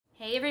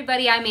Hey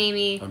everybody, I'm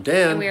Amy. I'm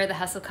Dan. And we are the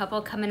Hustle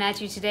Couple coming at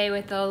you today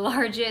with the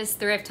largest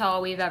thrift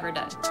haul we've ever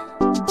done.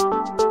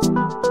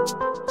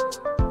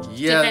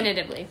 Yeah.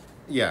 Definitively.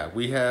 Yeah,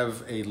 we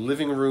have a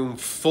living room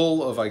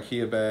full of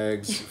IKEA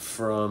bags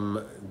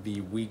from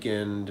the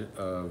weekend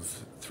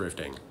of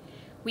thrifting.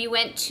 We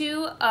went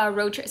to a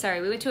road trip. Sorry,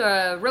 we went to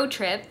a road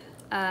trip.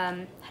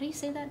 How do you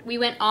say that? We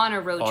went on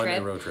a road trip.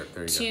 On a road trip,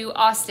 there you go. To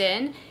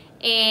Austin.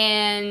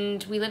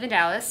 And we live in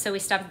Dallas, so we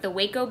stopped at the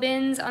Waco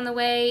bins on the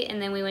way,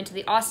 and then we went to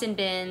the Austin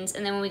bins,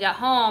 and then when we got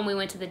home, we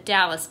went to the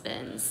Dallas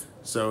bins.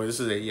 So this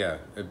is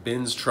a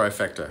bins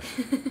trifecta.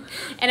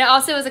 And it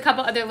also was a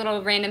couple other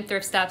little random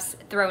thrift stops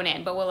thrown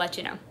in, but we'll let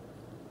you know.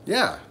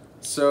 Yeah,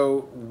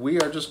 so we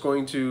are just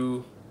going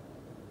to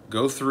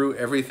go through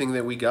everything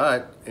that we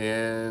got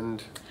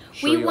and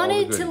show We you all the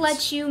wanted to goodies.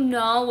 let you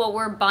know what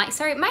we're buying.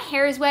 Sorry, my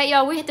hair is wet,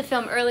 y'all. We had to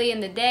film early in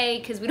the day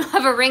because we don't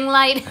have a ring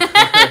light.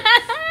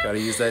 Gotta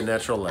use that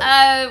natural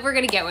light. We're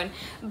gonna get one.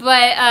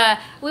 But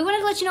we wanted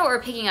to let you know what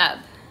we're picking up.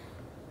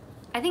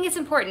 I think it's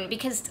important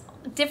because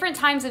different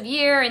times of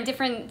year and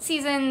different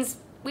seasons,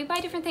 we buy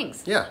different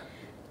things. Yeah.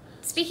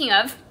 Speaking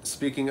of,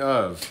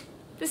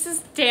 this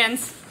is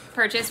Dan's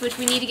purchase, which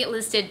we need to get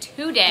listed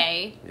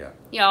today. Yeah.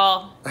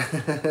 Y'all,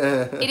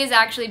 it is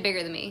actually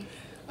bigger than me.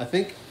 I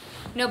think...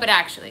 No, but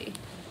actually.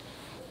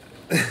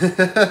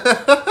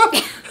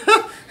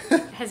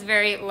 Has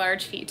very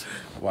large feet.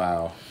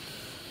 Wow.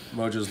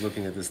 Mojo's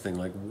looking at this thing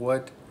like,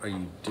 what are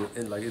you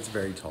doing? Like, it's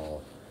very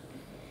tall.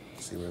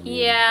 See what I mean?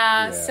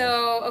 Yeah,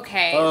 so,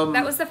 okay.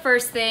 That was the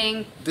first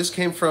thing. This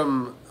came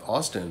from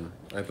Austin,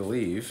 I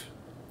believe.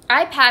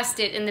 I passed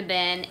it in the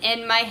bin.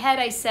 In my head,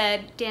 I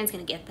said, Dan's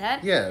going to get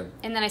that. Yeah.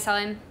 And then I saw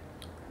him.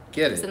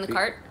 Get it. It's in the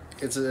cart.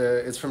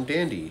 It's from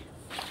Dandy.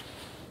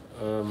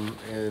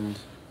 And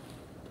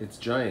it's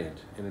giant,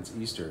 and it's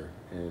Easter,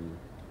 and...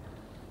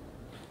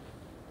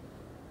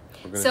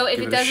 So if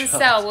it doesn't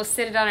sell, we'll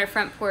sit it on our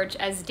front porch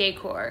as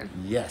decor.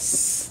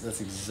 Yes, that's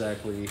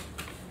exactly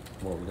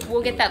what we're going to do.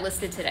 We'll get that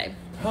listed today.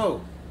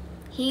 Oh.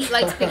 He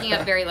likes picking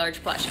up very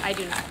large plush. I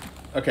do not.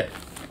 Okay.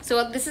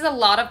 So this is a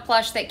lot of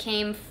plush that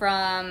came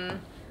from,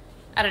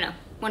 I don't know,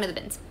 one of the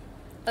bins.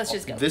 Let's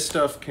just go. This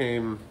stuff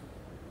came...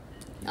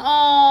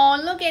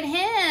 Oh, look at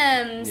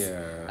him.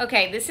 Yeah.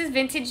 Okay, this is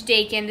vintage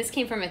Dakin. This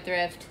came from a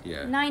thrift.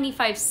 Yeah.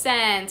 95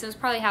 cents. It was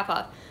probably half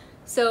off.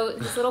 So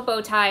this little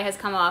bow tie has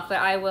come off, but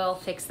I will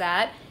fix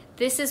that.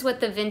 This is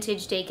what the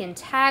vintage Dakin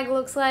tag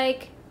looks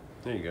like.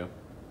 There you go.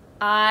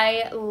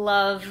 I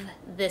love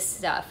this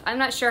stuff. I'm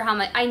not sure how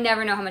much. I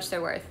never know how much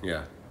they're worth.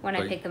 Yeah. When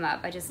I pick them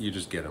up, You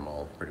just get them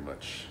all, pretty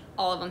much.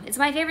 All of them. It's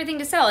my favorite thing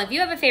to sell. If you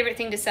have a favorite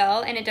thing to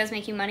sell and it does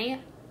make you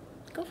money,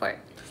 go for it.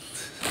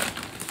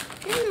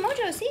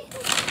 Mojo, see?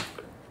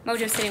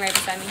 Mojo's sitting right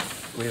beside me.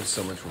 We have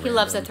so much He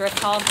loves a thrift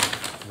haul.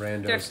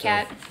 Random Thrift stuff.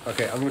 cat.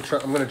 Okay, I'm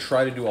gonna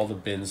try to do all the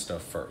bin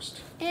stuff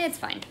first. It's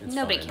fine.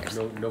 Nobody cares.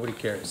 Nobody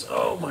cares.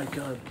 Oh my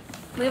god.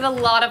 We have a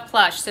lot of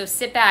plush, so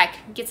sit back,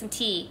 get some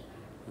tea.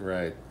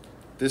 Right.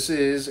 This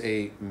is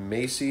a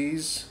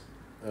Macy's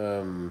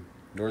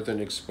Northern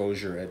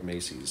Exposure at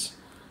Macy's.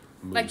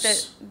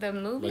 Moose. Like the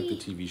movie? Like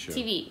the TV show.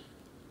 TV.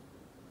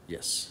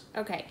 Yes.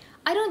 Okay.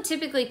 I don't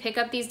typically pick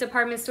up these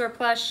department store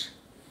plush,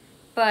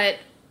 but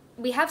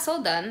we have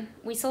sold them.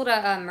 We sold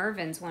a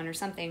Mervin's one or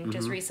something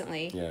just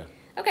recently. Yeah.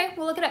 Okay,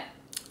 we'll look it up.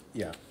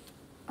 Yeah.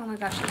 Oh my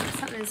gosh,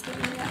 something is giving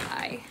me that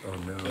eye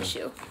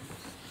issue.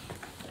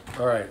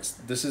 All right,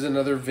 this is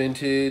another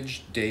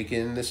vintage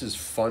Dakin. This is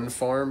Fun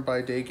Farm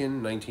by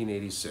Dakin,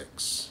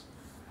 1986.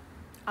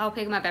 I'll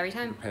pick them up every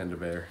time. Panda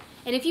Bear.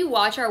 And if you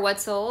watch our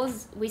What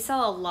Souls, we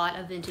sell a lot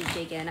of vintage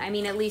Dakin. I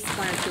mean, at least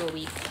 1 or 2 a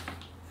week.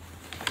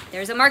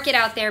 There's a market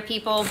out there,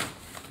 people.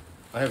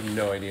 I have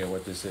no idea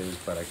what this is,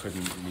 but I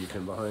couldn't leave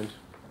him behind.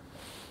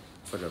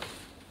 It's like a...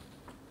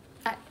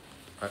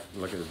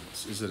 Look at it.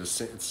 Is it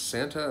it's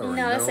Santa or a gnome?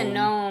 No, that's a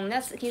gnome.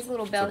 He's a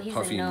little bell. He's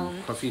a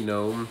gnome. Puffy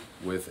gnome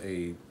with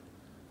a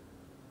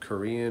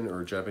Korean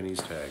or Japanese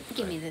tag.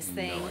 Give me this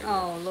thing.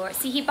 Oh, Lord.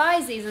 See, he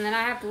buys these and then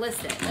I have to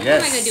list it. What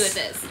Yes. am I going to do with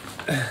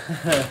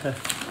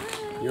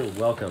this? You're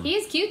welcome. He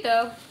is cute,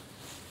 though.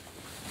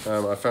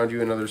 I found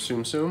you another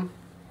Tsum Tsum.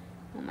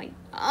 Oh, my...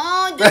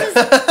 Oh, this is...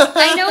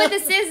 I know what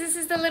this is. This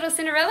is the little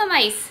Cinderella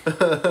mice.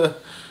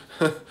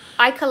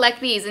 I collect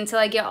these until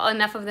I get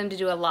enough of them to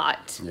do a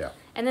lot. Yeah.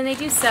 And then they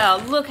do sell.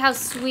 Look how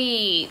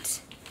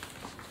sweet.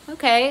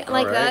 Okay, I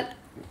like that.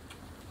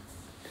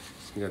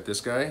 You got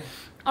this guy?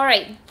 All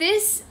right,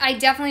 this I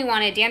definitely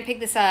wanted. Dan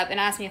picked this up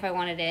and asked me if I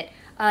wanted it.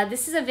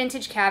 This is a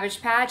vintage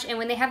Cabbage Patch, and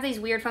when they have these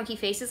weird funky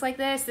faces like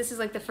this is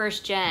like the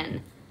first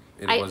gen.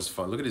 It was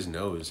fun. Look at his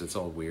nose. It's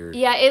all weird.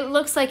 Yeah, it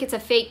looks like it's a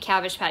fake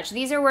Cabbage Patch.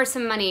 These are worth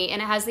some money,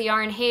 and it has the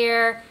yarn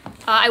hair.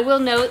 I will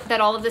note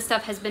that all of this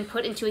stuff has been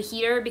put into a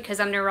heater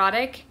because I'm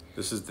neurotic.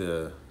 This is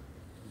the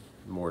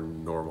more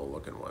normal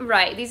looking one.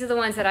 Right, these are the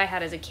ones that I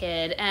had as a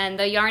kid, and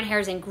the yarn hair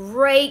is in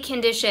great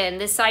condition.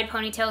 This side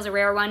ponytail is a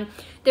rare one.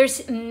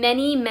 There's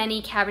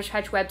many Cabbage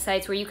Patch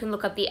websites where you can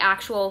look up the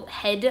actual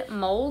head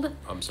mold.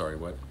 I'm sorry,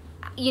 what?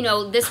 you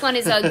know, this one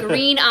is a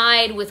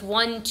green-eyed with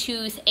one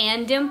tooth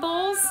and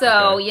dimples,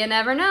 so you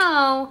never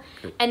know.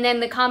 And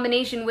then the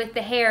combination with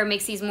the hair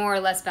makes these more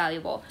or less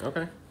valuable.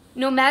 Okay.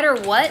 No matter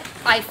what,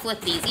 I flip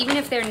these. Even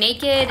if they're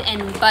naked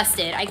and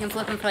busted, I can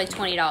flip them for like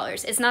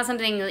 $20. It's not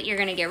something that you're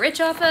going to get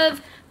rich off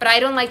of, but I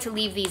don't like to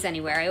leave these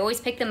anywhere. I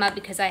always pick them up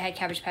because I had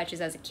Cabbage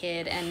Patches as a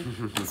kid,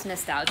 and it's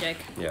nostalgic.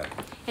 Yeah.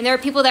 And there are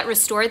people that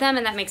restore them,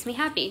 and that makes me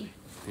happy.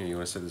 Here, you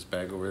want to set this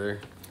bag over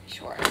there?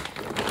 Sure.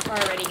 It's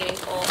already getting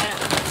full.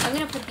 I'm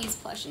going to put these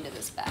plush into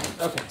this bag.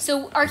 Okay.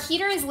 So our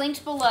heater is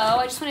linked below.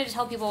 I just wanted to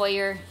tell people while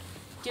you're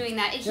doing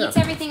that. It heats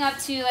everything up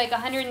to like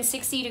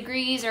 160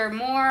 degrees or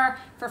more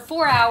for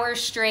 4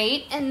 hours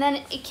straight, and then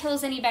it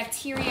kills any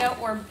bacteria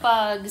or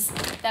bugs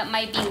that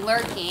might be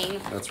lurking.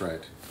 That's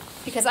right.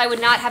 Because I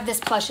would not have this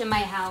plush in my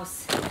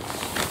house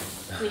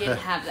if we didn't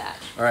have that.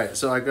 All right,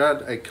 so I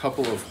got a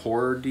couple of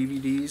horror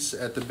DVDs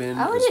at the bin.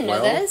 Oh, I didn't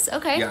know this.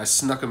 Okay. Yeah, I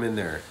snuck them in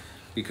there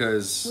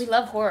because we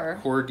love horror.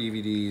 Horror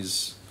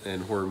DVDs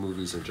and horror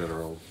movies in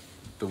general.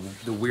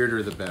 The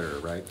weirder the better,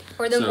 right?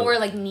 Or the more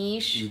like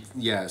niche.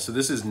 Yeah, so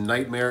this is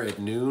Nightmare at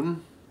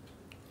Noon.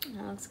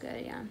 That looks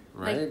good, yeah.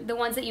 Right? Like the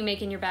ones that you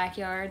make in your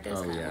backyard.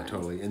 Oh yeah,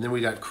 totally. And then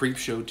we got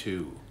Creepshow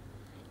 2.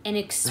 An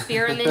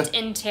experiment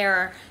in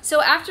terror.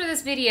 So after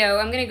this video,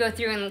 I'm going to go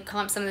through and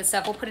comp some of this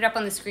stuff. We'll put it up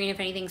on the screen if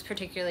anything's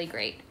particularly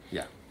great.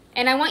 Yeah.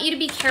 And I want you to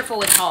be careful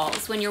with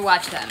hauls when you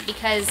watch them,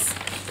 because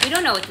we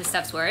don't know what this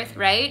stuff's worth,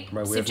 right?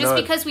 So just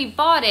because we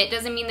bought it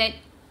doesn't mean that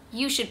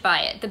you should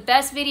buy it. The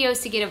best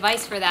videos to get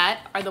advice for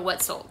that are the what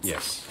solds.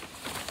 Yes.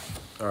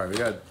 All right, we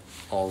got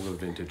all the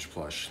vintage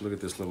plush. Look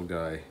at this little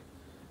guy.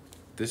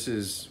 This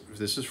is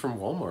from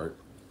Walmart.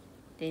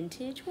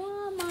 Vintage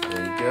Walmart.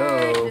 There you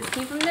go. This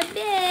came from the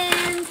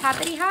bins.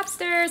 Hoppity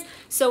hopsters.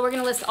 So we're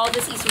going to list all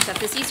this Easter stuff.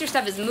 This Easter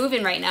stuff is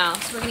moving right now,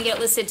 so we're going to get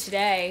it listed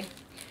today.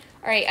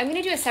 All right, I'm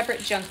going to do a separate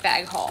junk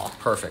bag haul.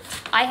 Perfect.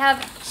 I have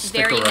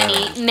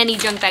many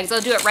junk bags. I'll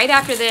do it right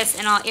after this,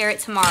 and I'll air it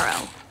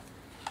tomorrow.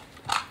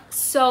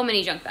 So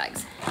many junk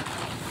bags.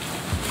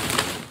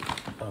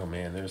 Oh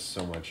man, there's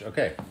so much.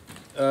 Okay.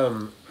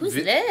 Who's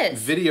this?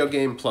 Video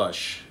game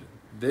plush.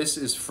 This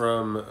is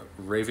from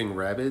Raving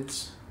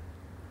Rabbids,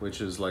 which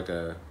is like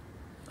I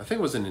think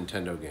it was a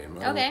Nintendo game.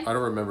 I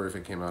don't remember if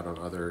it came out on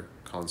other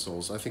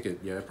consoles. I think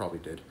it probably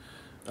did.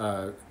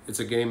 It's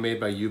a game made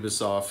by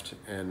Ubisoft,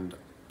 and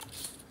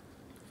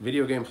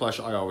video game plush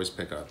I always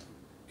pick up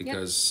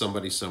because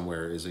somebody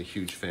somewhere is a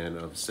huge fan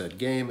of said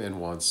game and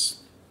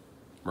wants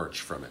merch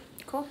from it.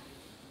 Cool.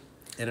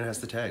 And it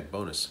has the tag,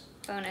 bonus.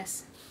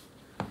 Bonus.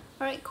 All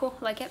right, cool.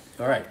 Like it.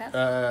 All right. Like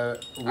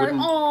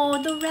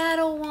Oh, the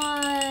rattle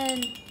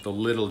one. The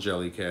little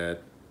jelly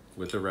cat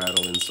with the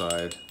rattle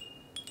inside.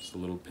 It's a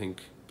little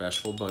pink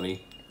bashful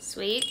bunny.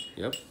 Sweet.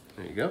 Yep.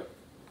 There you go.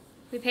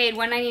 We paid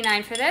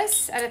 $1.99 for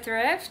this at a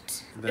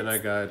thrift. Then I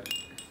got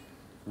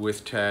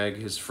with tag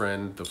his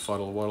friend the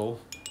Fuddle Wuddle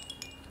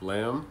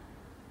lamb.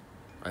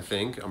 I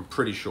think. I'm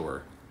pretty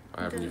sure.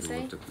 I haven't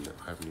even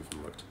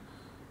looked.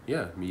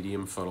 Yeah,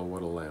 medium Fuddle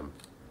Wuddle lamb.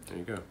 There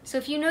you go. So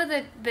if you know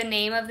the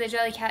name of the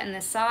jelly cat and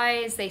the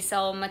size, they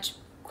sell much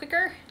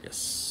quicker.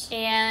 Yes.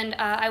 And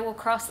I will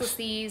cross-list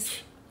these.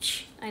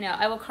 I know.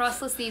 I will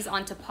cross-list these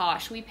onto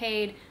Posh. We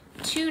paid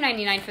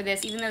 $2.99 for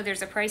this, even though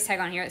there's a price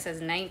tag on here that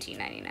says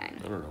 $19.99.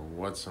 I don't know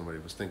what somebody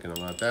was thinking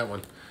about that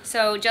one.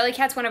 So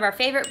Jellycat's one of our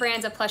favorite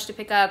brands of plush to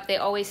pick up. They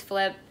always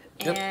flip,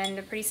 and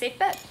a pretty safe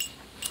bet.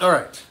 All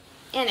right.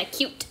 And a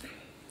cute.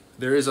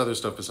 There is other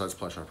stuff besides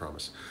plush, I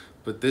promise.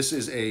 But this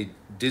is a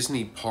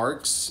Disney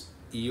Parks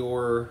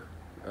Eeyore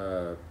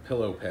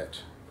pillow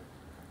pet.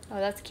 Oh,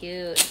 that's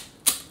cute.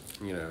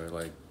 You know, it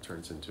like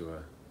turns into a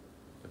pillow.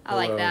 I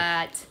like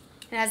that.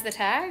 It has the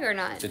tag or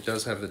not? It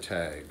does have the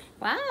tag.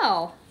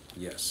 Wow.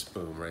 Yes,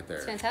 boom, right there.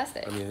 It's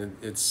fantastic. I mean,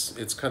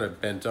 it's kind of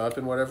bent up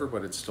and whatever,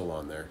 but it's still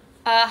on there.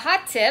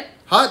 Hot tip.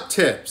 Hot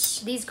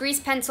tips. These grease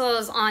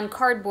pencils on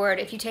cardboard,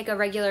 if you take a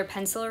regular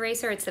pencil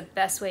eraser, it's the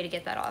best way to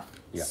get that off.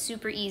 Yeah.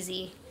 Super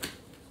easy.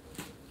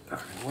 All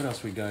right, what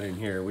else we got in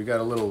here? We got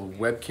a little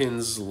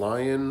Webkins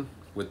lion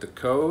with the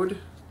code.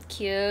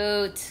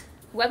 Cute.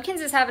 Webkins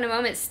is having a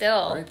moment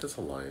still. Right, that's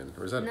a lion.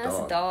 Or is that a dog? That's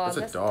a dog.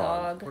 That's a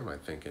dog. What am I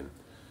thinking?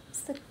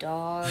 It's the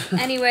dog.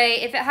 Anyway,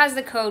 if it has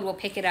the code, we'll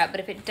pick it up. But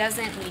if it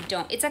doesn't, we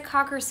don't. It's a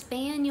Cocker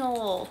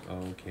Spaniel.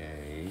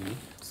 Okay.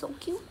 So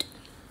cute.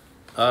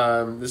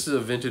 This is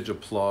a vintage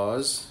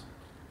applause.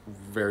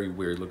 Very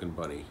weird looking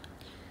bunny.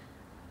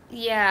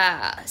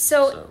 Yeah.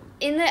 So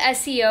in the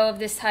SEO of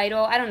this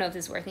title, I don't know if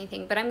this is worth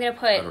anything, but I'm going to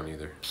put I don't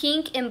either.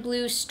 Pink and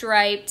blue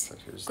striped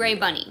gray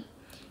bunny.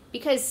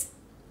 Because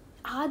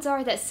odds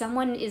are that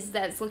someone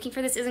that's looking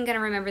for this isn't going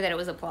to remember that it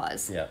was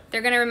applause. Yeah.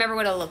 They're going to remember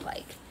what it'll look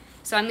like.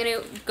 So I'm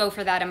going to go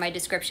for that in my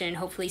description and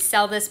hopefully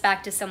sell this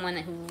back to someone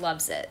who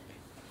loves it.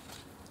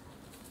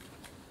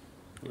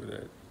 Look at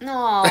that.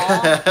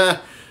 Aww.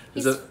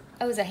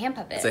 Oh, it's a hand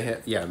puppet.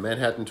 It's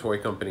Manhattan Toy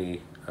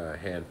Company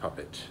hand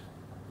puppet.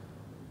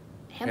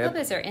 Hand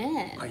puppets are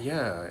in.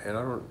 Yeah, and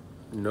I don't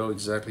know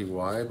exactly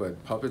why,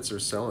 but puppets are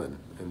selling.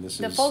 And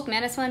the Folk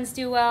Menace ones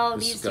do well.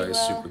 This These do well.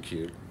 guy's super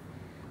cute.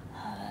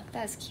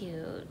 That's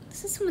cute.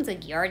 This is someone's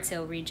like yard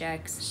sale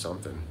rejects.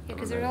 Something. Yeah,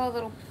 because there's all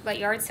little like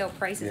yard sale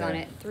prices on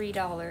it.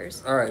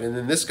 $3. All right, and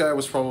then this guy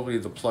was probably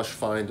the plush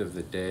find of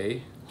the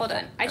day. Hold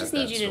on. I just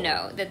need you to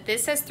know that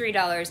this says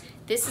 $3.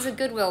 This is a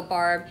Goodwill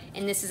barb,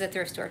 and this is a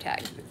thrift store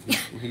tag.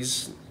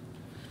 He's...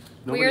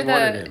 Nobody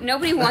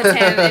wants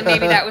him, and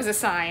maybe that was a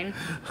sign.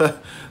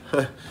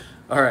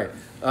 All right.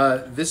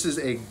 This is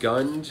a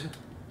gunned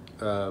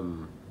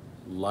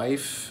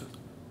life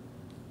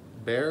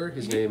bear.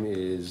 His name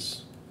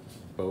is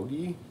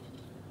Bogey.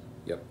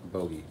 Yep,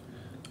 Bogey.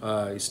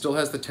 He still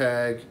has the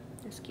tag.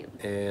 That's cute.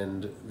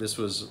 And this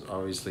was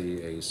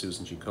obviously a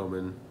Susan G.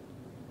 Komen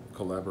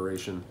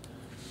collaboration.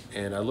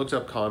 And I looked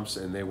up comps,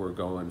 and they were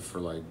going for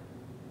like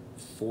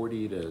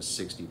 40 to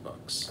 60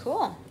 bucks.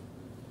 Cool.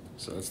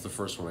 So that's the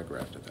first one I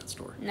grabbed at that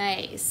store.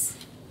 Nice.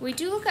 We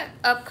do look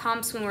up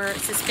comps when we're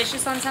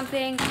suspicious on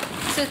something.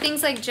 So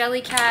things like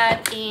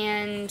Jellycat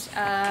and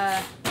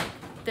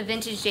the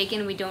vintage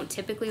Jakin, we don't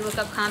typically look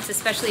up comps,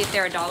 especially if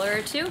they're $1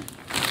 or $2.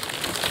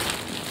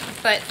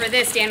 But for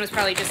this, Dan was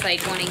probably just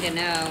like wanting to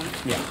know.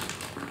 Yeah.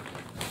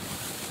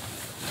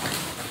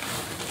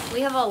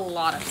 We have a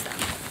lot of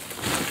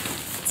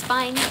stuff. It's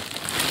fine.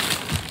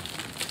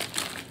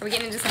 Are we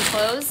getting into some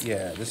clothes?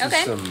 Yeah,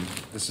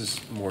 this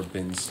is more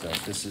bin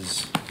stuff. This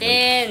is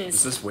bins.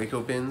 Is this Waco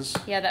bins?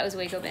 Yeah, that was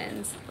Waco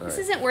bins. All this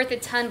right. isn't worth a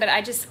ton, but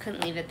I just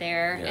couldn't leave it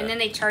there. Yeah. And then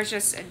they charged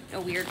us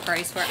a weird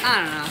price for it. I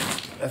don't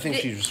know. I think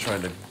she was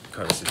trying to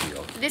cut us a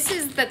deal. This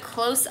is the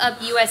Close-Up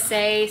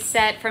USA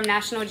set from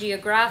National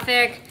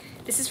Geographic.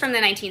 This is from the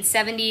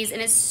 1970s,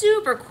 and it's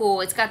super cool.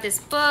 It's got this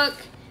book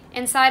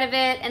inside of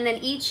it, and then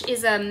each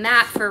is a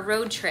map for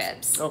road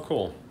trips. Oh,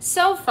 cool.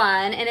 So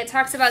fun, and it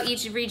talks about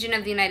each region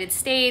of the United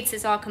States.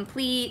 It's all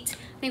complete.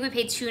 I think we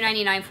paid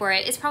 $2.99 for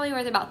it. It's probably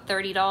worth about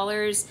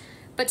 $30,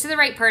 but to the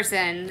right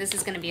person, this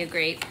is going to be a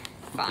great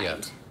find.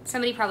 Yeah.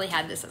 Somebody probably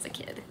had this as a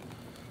kid,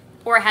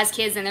 or has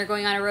kids and they're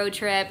going on a road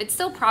trip. It's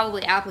still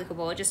probably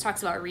applicable. It just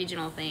talks about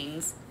regional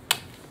things.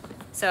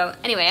 So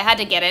anyway, I had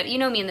to get it. You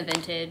know me in the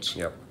vintage.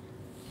 Yep.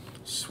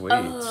 Sweet.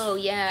 Oh,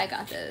 yeah, I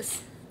got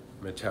this.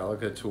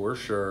 Metallica tour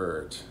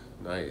shirt.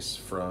 Nice.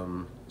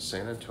 From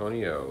San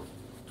Antonio,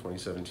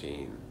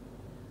 2017.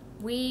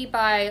 We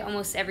buy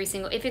almost every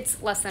single, if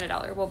it's less than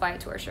 $1, we'll buy a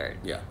tour shirt.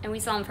 Yeah. And we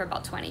sell them for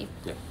about 20.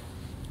 Yeah.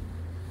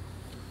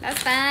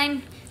 That's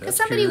fine. Because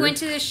somebody went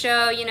to the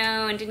show, you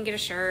know, and didn't get a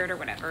shirt or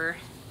whatever.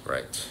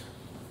 Right.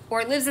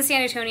 Or lives in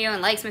San Antonio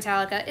and likes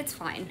Metallica. It's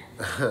fine.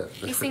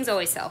 These things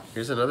always sell.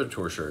 Here's another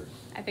tour shirt.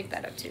 I picked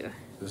that up too.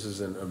 This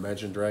is an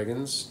Imagine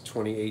Dragons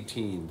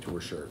 2018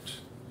 tour shirt.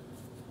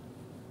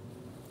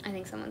 I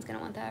think someone's going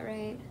to want that,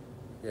 right?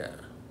 Yeah.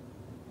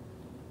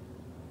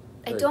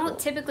 I don't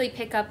typically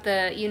pick up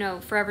the, you know,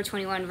 Forever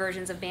 21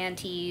 versions of band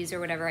tees or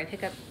whatever. I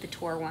pick up the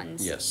tour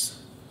ones.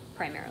 Yes.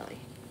 Primarily.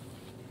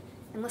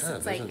 Unless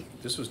it's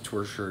like... This was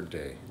tour shirt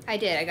day. I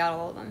did. I got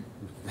all of them.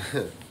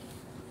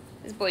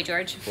 It's Boy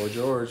George. Boy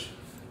George.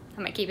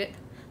 I might keep it.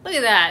 Look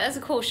at that. That's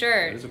a cool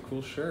shirt. That is a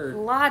cool shirt.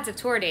 Lots of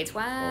tour dates.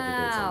 Wow.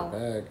 All the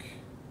dates on the back.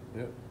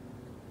 Yep.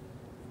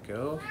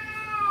 Go.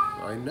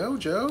 I know,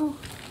 Joe.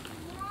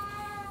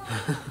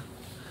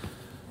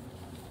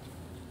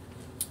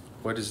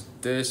 What is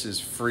this? Is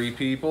Free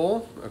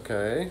People.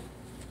 Okay.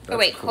 That's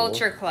wait, cool.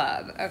 Culture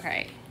Club.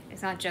 Okay.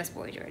 It's not just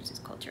Boy George, it's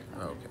Culture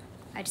Club. Oh, okay.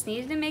 I just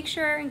needed to make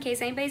sure in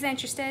case anybody's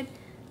interested.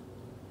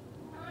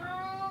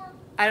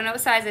 I don't know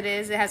what size it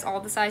is. It has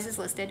all the sizes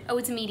listed. Oh,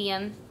 it's a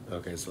medium.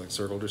 Okay, it's like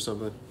circled or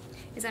something?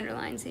 It's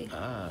underlined, see?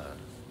 Ah.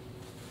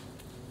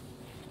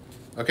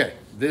 Okay,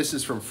 this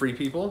is from Free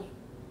People.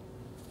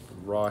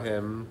 Raw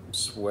hem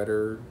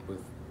sweater with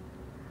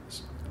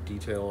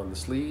detail on the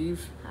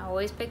sleeve. I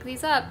always pick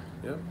these up.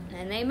 Yep.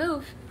 And they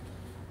move.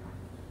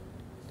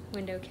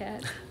 Window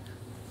cat.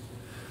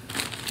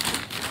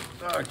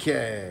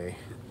 Okay.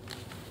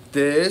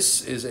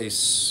 This is a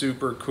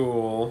super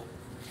cool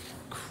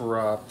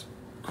cropped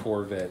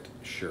Corvette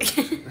shirt.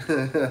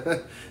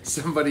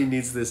 Somebody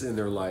needs this in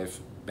their life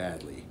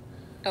badly.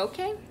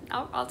 Okay,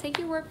 I'll take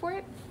your word for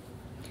it.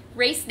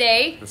 Race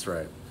day. That's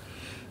right.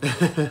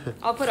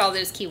 I'll put all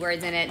those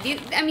keywords in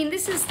it. I mean,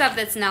 this is stuff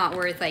that's not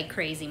worth like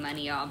crazy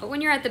money, y'all. But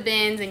when you're at the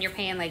bins and you're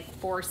paying like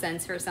 4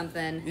 cents for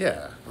something,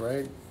 yeah,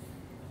 right.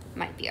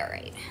 Might be all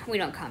right. We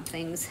don't comp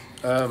things.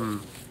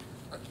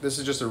 This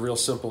is just a real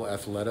simple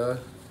Athleta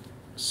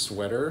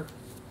sweater,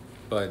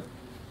 but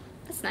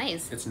that's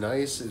nice. It's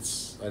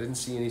nice. I didn't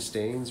see any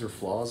stains or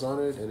flaws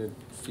on it, and it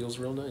feels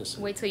real nice.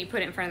 Wait till you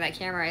put it in front of that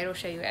camera. It'll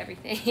show you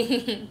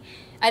everything.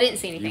 I didn't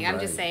see anything.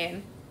 I'm just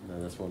saying.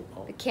 No, that's one.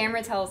 Oh. The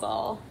camera tells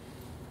all.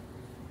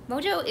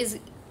 Mojo is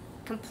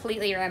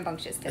completely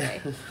rambunctious today.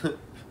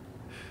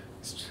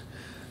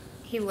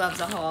 He loves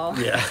a haul.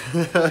 Yeah.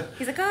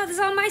 He's like, oh, this is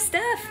all my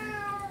stuff.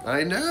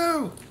 I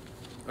know.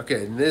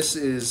 Okay, and this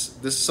is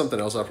something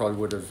else I probably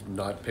would have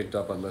not picked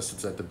up unless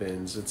it's at the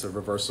bins. It's a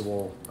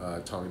reversible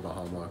Tommy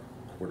Bahama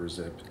quarter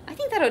zip. I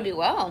think that'll do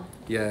well.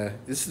 Yeah,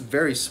 this is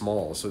very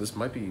small, so this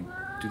might be.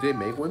 Do they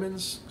make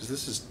women's? Because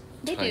this is.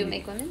 They tiny. do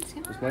make women's.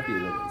 Yeah. This might be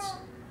women's.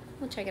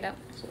 We'll check it out.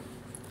 So.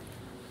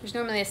 There's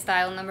normally a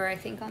style number, I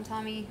think, on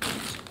Tommy.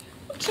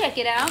 We'll check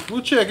it out.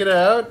 We'll check it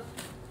out.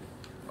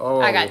 Oh,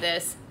 I got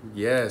this.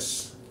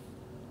 Yes.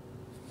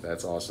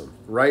 That's awesome.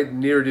 Right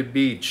near the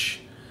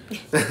beach.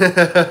 This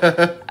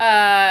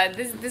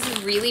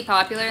is really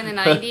popular in the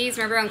 90s.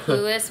 Remember on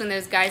Clueless when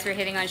those guys were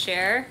hitting on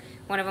Cher?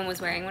 One of them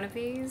was wearing one of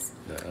these.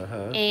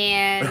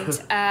 And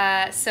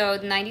so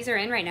the 90s are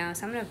in right now.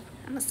 So I'm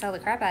gonna sell the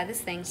crap out of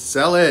this thing.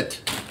 Sell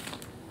it.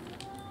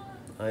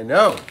 I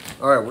know.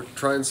 All right, we're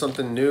trying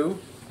something new.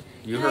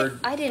 You heard?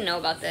 I didn't know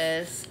about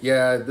this.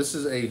 Yeah, this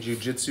is a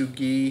jiu-jitsu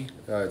gi.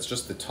 It's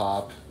just the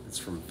top. It's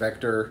from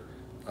Vector.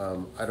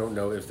 I don't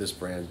know if this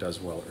brand does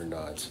well or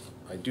not.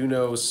 I do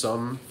know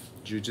some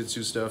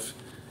jiu-jitsu stuff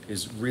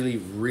is really,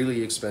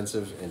 really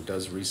expensive and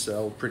does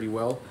resell pretty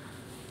well,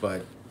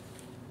 but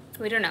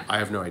we don't know. I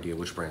have no idea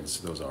which brands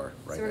those are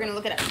right now. So we're going to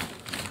look it up.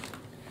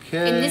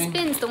 Okay. In this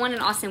bin's the one in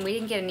Austin, we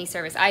didn't get any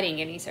service. I didn't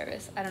get any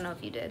service. I don't know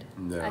if you did.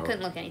 No. I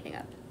couldn't look anything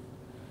up.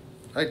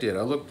 I did.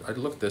 I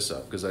looked this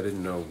up because I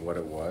didn't know what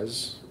it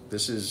was.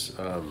 This is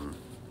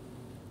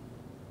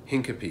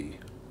Hincapie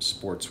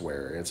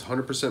sportswear. It's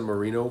 100%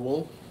 merino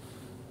wool,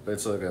 but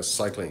it's like a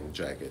cycling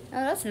jacket.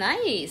 Oh, that's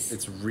nice.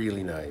 It's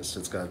really nice.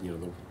 It's got, you know,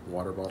 the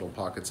water bottle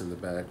pockets in the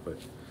back, but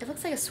it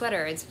looks like a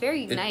sweater. It's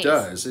very nice. It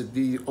does.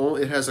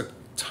 It has a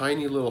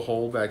tiny little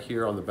hole back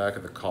here on the back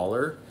of the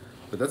collar,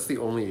 but that's the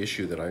only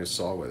issue that I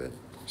saw with it.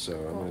 So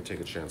I'm going to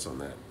take a chance on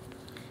that.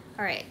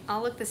 All right,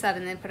 I'll look this up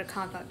and then put a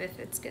comp up if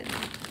it's good.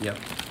 Yep.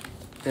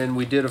 And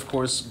we did, of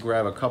course,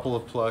 grab a couple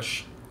of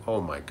plush. Oh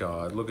my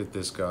God, look at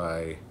this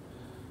guy.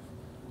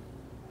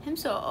 I'm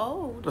so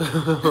old.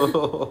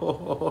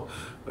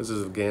 This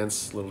is a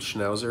Gantz little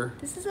schnauzer.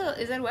 Is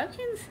that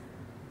Webkins?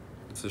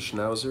 It's a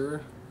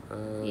schnauzer.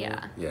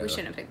 Yeah, we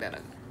shouldn't have picked that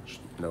up.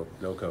 Nope,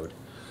 no code.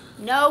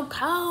 No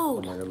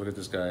code. Oh my God, look at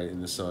this guy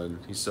in the sun.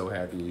 He's so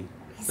happy.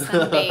 He's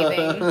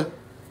sunbathing.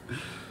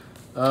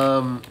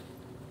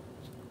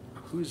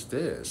 Who's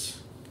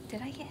this?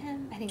 Did I get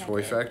him? I think Toy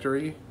I did.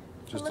 Factory?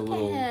 Just a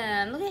little. Look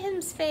at him. Look at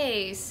his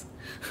face.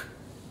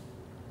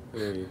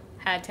 Hey.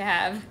 Had to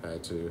have.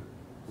 Had to.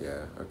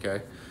 Yeah,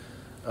 okay.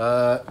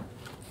 I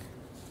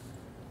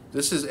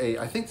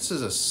think this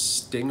is a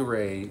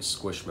Stingray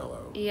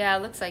Squishmallow. Yeah,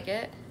 looks like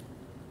it.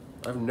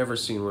 I've never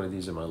seen one of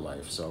these in my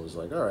life, so I was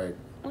like, all right.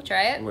 We'll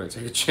try it. I'm going to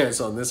take a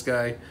chance on this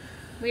guy.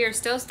 We are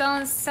still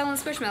selling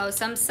Squishmallows.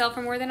 Some sell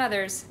for more than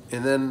others.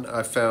 And then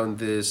I found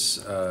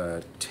this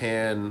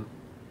tan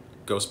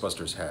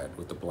Ghostbusters hat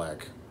with the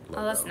black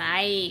logo. Oh, that's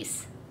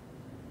nice.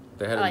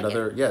 They had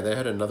they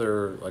had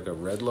another, like a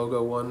red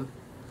logo one,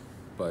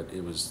 but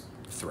it was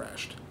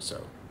thrashed,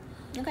 so.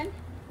 Okay.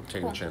 I'm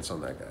taking a chance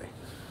on that guy.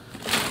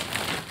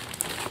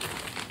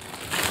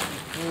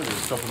 Oh,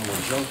 there's a couple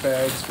more junk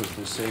bags, which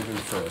we're saving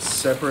for a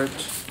separate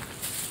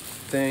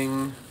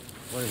thing.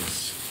 What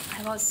is...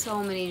 I bought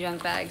so many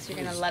junk bags. You're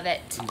going to love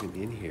it. Even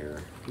in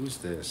here. Who's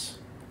this?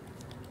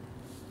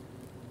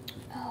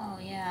 Oh,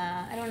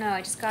 yeah. I don't know.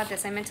 I just got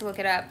this. I meant to look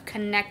it up.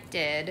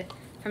 Connected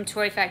from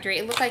Toy Factory.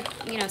 It looked like,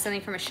 you know,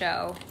 something from a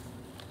show.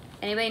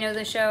 Anybody know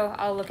the show?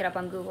 I'll look it up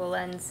on Google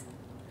Lens.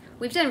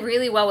 We've done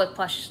really well with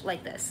plush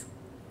like this.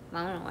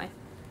 I don't know why.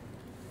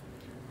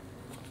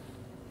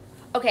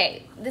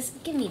 Okay,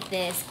 give me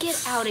this.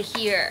 Get out of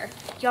here.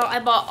 Y'all, I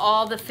bought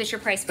all the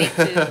Fisher-Price fake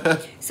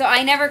food. So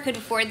I never could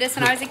afford this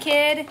when I was a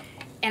kid.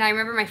 And I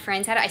remember my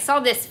friends had it. I saw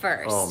this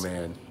first. Oh,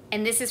 man.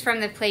 And this is from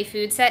the Play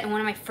Food set. And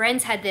one of my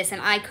friends had this, and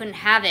I couldn't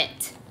have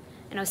it.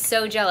 And I was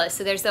so jealous.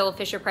 So there's the little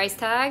Fisher-Price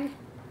tag.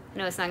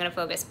 No, it's not going to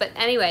focus. But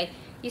anyway,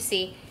 you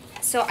see.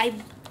 So I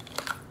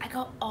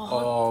got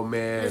all. Oh,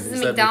 man. This is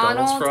that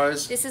McDonald's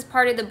fries? This is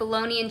part of the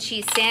bologna and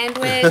cheese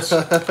sandwich.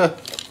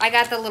 I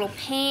got the little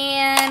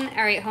pan.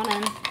 All right, hold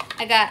on.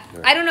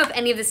 I don't know if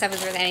any of this stuff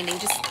is worth anything.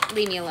 Just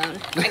leave me alone.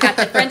 I got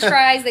the French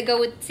fries that go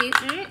with, see?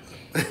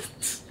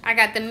 I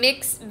got the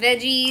mixed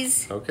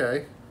veggies.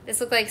 Okay. This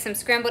looks like some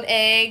scrambled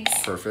eggs.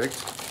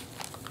 Perfect.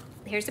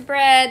 Here's the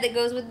bread that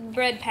goes with the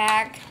bread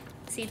pack.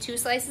 See, 2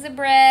 slices of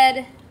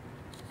bread.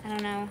 I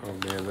don't know. Oh,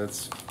 man,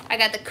 that's... I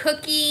got the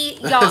cookie.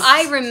 Y'all,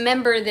 I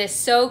remember this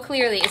so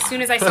clearly as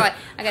soon as I saw it.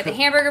 I got the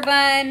hamburger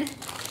bun.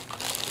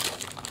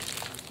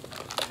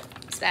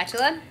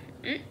 Spatula.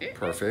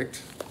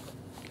 Perfect.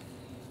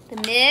 The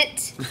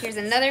mitt. Here's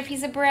another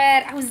piece of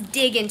bread. I was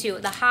digging to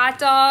it. The hot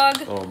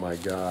dog. Oh, my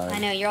God. I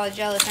know, you're all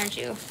jealous, aren't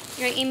you?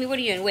 You're like, Amy, what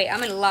are you doing? Wait, I'm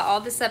going to lot all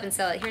this up and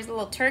sell it. Here's a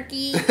little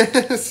turkey.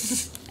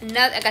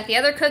 I got the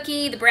other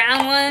cookie, the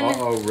brown one.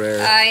 Uh-oh,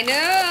 rare. I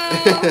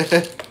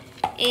know.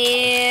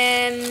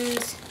 And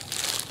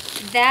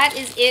that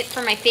is it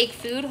for my fake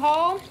food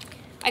haul.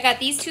 I got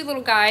these 2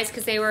 little guys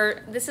because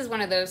this is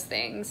one of those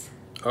things.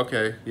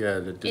 Okay, yeah,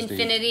 the Disney.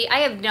 Infinity. I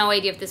have no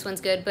idea if this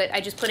one's good, but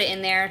I just put it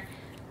in there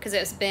because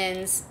it was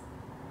bins.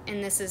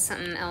 And this is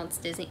something else,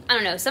 Disney. I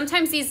don't know.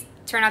 Sometimes these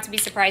turn out to be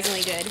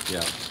surprisingly good.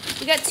 Yeah.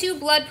 We got 2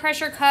 blood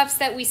pressure cuffs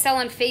that we sell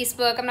on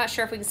Facebook. I'm not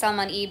sure if we can sell them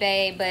on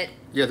eBay, but...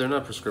 Yeah, they're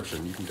not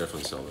prescription. You can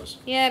definitely sell those.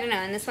 Yeah, I don't know.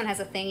 And this one has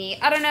a thingy.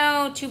 I don't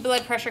know. 2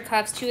 blood pressure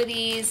cuffs. 2 of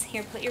these.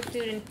 Here, put your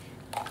food in.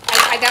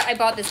 I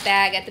bought this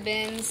bag at the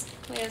bins.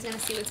 Wait, I was going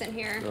to see what's in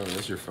here. Oh,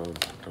 there's your phone.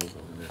 Don't go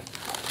in there.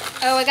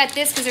 Oh, I got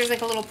this because there's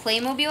like a little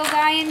Playmobil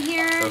guy in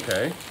here.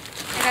 Okay.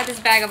 I got this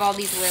bag of all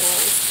these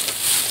littles.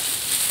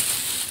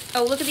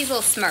 Oh, look at these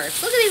little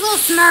Smurfs. Look at these little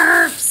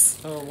Smurfs!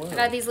 Oh, wow. I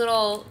got these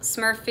little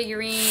Smurf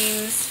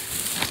figurines.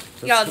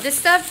 Y'all, this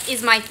stuff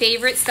is my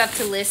favorite stuff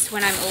to list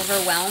when I'm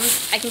overwhelmed.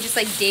 I can just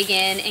like dig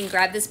in and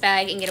grab this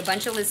bag and get a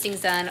bunch of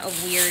listings done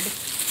of weird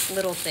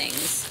little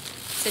things.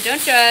 So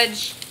don't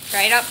judge.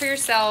 Try it out for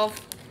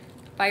yourself.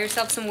 Buy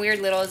yourself some weird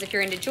littles if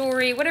you're into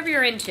jewelry, whatever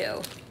you're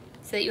into,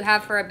 so that you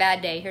have for a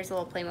bad day. Here's a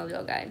little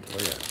Playmobil guide. Oh,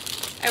 yeah.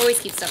 I always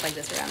keep stuff like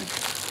this around.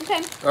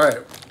 Okay. All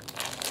right.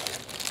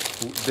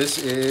 This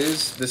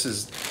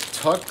is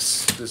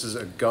Tux. This is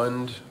a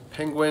gunned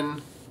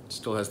penguin.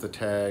 Still has the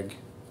tag.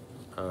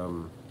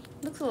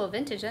 Looks a little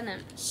vintage, doesn't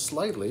it?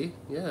 Slightly,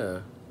 yeah.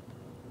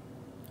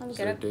 I'll Is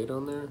there a date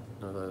on there?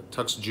 No, the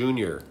Tux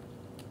Junior.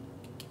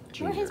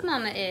 Where his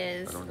mama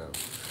is. I don't know.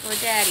 Or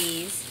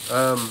daddy's.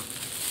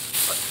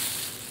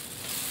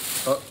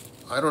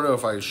 I don't know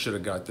if I should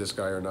have got this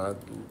guy or not.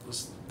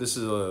 This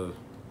is a...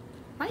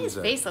 Why does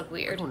his face look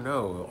weird? I don't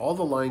know. All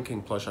the Lion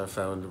King plush I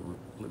found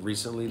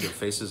recently, their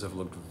faces have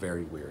looked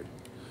very weird.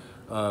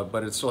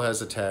 But it still has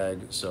a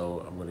tag,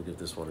 so I'm going to give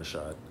this one a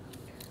shot.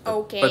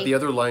 Okay. But the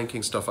other Lion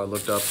King stuff I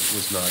looked up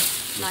was not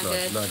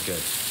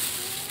good.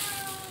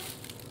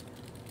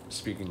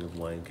 Speaking of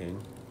Lion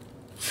King.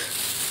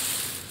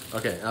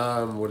 Okay,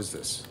 what is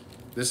this?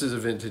 This is a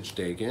vintage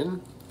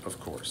Dagon, of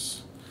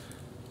course.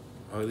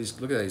 Oh, at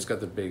least look at that. He's got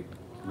the big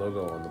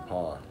logo on the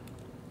paw.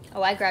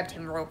 Oh, I grabbed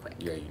him real quick.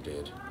 Yeah, you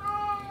did.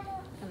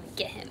 I'm gonna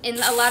get him. And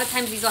a lot of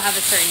times these will have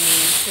a certain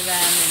name to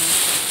them,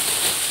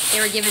 and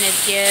they were given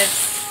as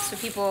gifts, so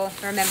people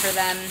remember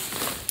them.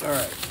 All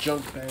right,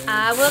 junk bag.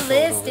 I will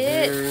list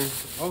it. There.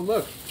 Oh,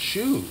 look,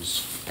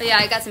 shoes. Oh yeah,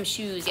 I got some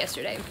shoes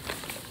yesterday.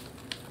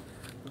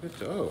 Look at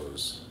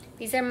those.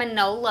 These are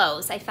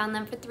Manolos. I found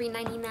them for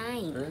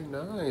 $3.99. Very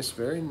nice,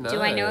 very nice.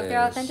 Do I know if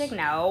they're authentic?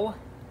 No.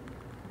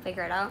 I'll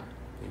figure it out.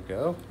 There you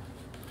go.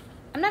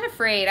 I'm not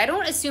afraid. I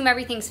don't assume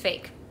everything's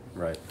fake.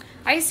 Right.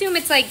 I assume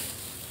it's like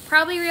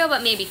probably real,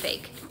 but maybe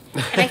fake.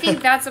 And I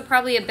think that's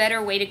probably a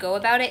better way to go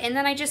about it. And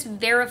then I just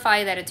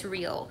verify that it's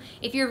real.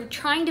 If you're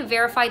trying to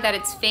verify that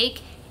it's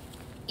fake,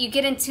 you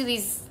get into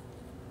these,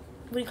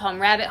 what do you call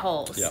them, rabbit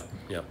holes. Yep,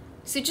 yep.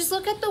 So just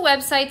look at the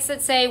websites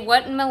that say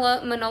what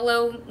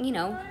Manolo, you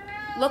know,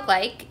 look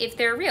like if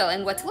they're real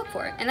and what to look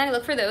for. And then I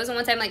look for those, and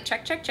once I'm like,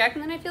 check, check, check,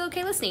 and then I feel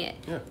okay listing it.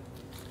 Yeah.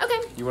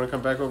 Okay. You want to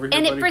come back over here,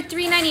 and buddy? for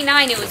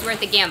 $3.99, it was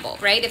worth a gamble,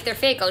 right? If they're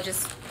fake, I'll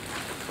just...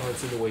 Oh,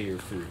 it's in the way your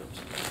food is.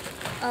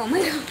 Oh, my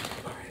God.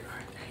 All right,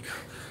 there you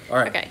go. All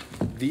right. Okay.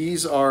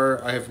 These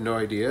are, I have no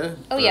idea.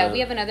 Oh, yeah, we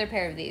have another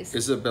pair of these.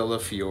 Isabella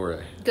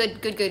Fiore.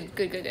 Good.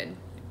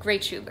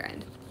 Great shoe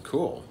brand.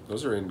 Cool.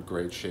 Those are in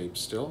great shape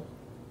still.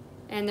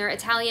 And they're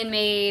Italian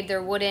made,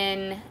 they're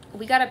wooden.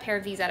 We got a pair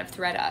of these out of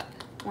ThredUp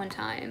one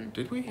time.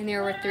 Did we? And they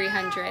were worth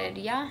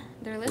 $300. Yeah,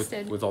 they're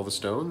listed. With all the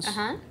stones?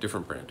 Uh-huh.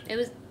 Different brand. It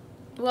was,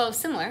 well,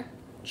 similar.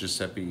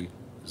 Giuseppe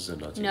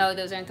Zanotti. No,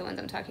 those aren't the ones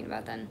I'm talking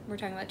about then. We're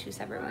talking about two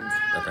separate ones.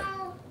 Okay.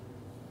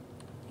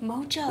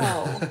 Mojo.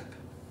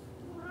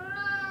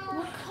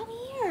 Well, come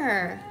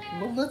here.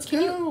 Well, let's go.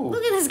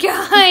 Look at this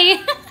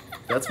guy.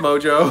 That's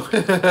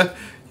Mojo.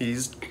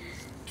 He's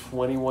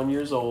 21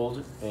 years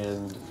old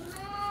and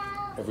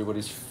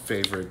everybody's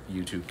favorite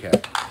YouTube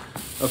cat.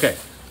 Okay.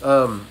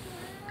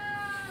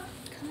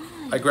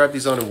 I grabbed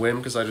these on a whim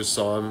because I just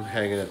saw them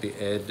hanging at the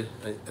end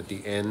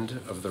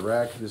of the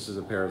rack. This is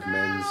a pair of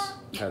men's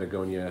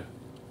Patagonia,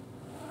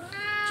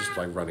 just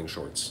like running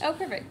shorts. Oh,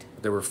 perfect.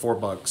 They were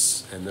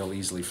 $4 and they'll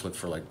easily flip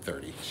for like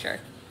 30. Sure.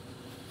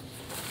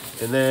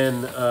 And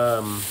then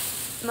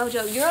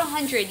Mojo, you're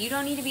 100. You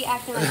don't need to be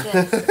acting like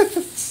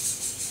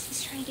this.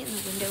 He's trying to get in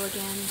the window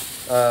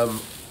again.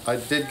 I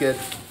did get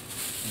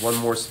one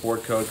more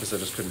sport coat because I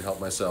just couldn't help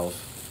myself.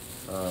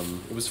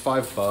 It was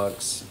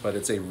 $5, but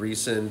it's a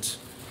recent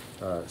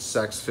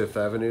Saks Fifth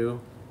Avenue,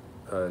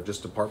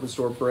 just department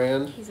store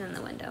brand. He's in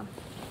the window.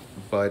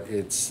 But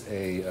it's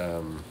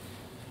a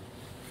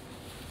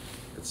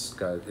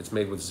it's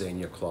made with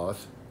Zegna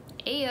cloth.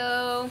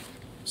 Ayo.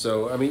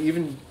 So I mean,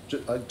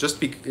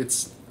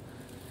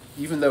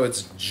 even though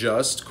it's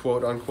just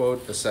quote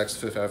unquote a Saks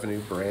Fifth Avenue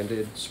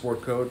branded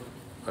sport coat,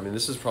 I mean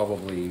this is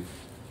probably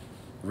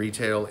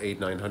retail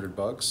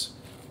 $800-900.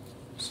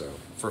 So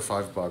for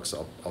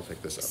 $5, I'll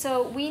pick this up.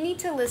 So we need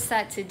to list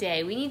that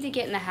today. We need to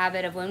get in the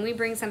habit of when we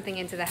bring something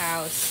into the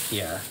house.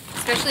 Yeah.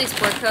 Especially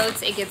sport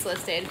coats, it gets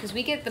listed because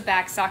we get the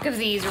back stock of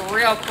these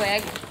real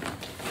quick,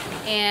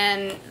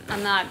 and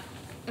I'm not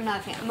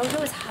a fan.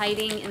 Mojo is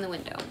hiding in the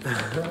window.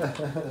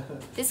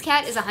 This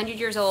cat is 100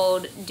 years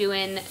old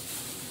doing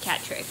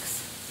cat tricks.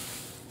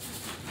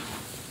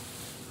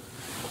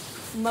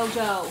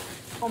 Mojo.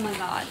 Oh my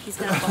God, he's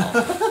gonna fall.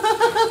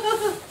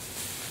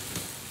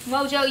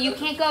 Mojo, you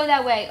can't go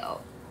that way. Oh.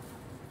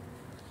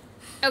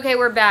 Okay,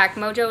 we're back.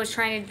 Mojo was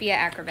trying to be an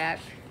acrobat.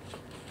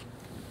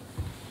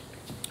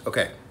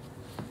 Okay.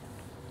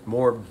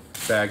 More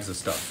bags of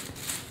stuff.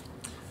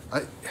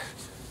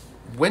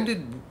 When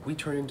did we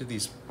turn into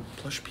these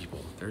plush people?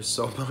 There's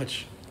so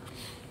much.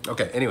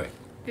 Okay, anyway.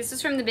 This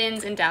is from the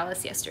bins in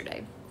Dallas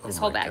yesterday. This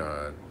whole bag.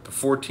 God. The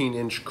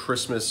 14-inch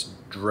Christmas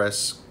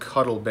dress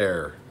Cuddle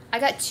Bear. I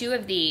got 2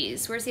 of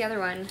these. Where's the other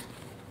one?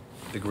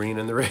 The green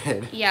and the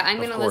red. Yeah, I'm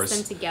going to list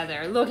them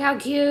together. Look how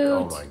cute.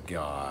 Oh my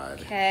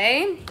God.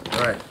 Okay.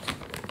 All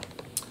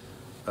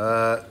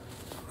right.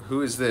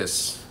 Who is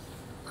this?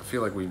 I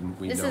feel like we know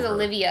This is her.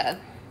 Olivia.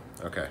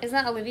 Okay. Isn't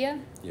that Olivia?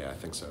 Yeah, I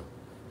think so.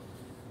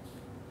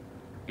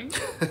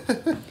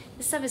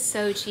 This stuff is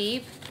so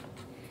cheap.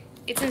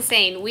 It's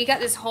insane. We got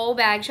this whole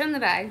bag. Show them the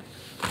bag.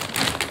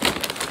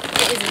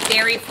 It is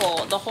very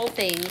full. The whole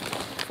thing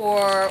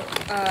for,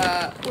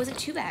 was it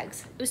 2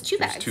 bags? It was 2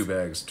 bags. It was 2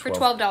 bags. For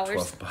 $12.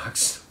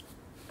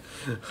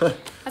 $12.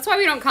 That's why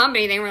we don't comp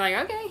anything. We're like,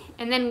 okay.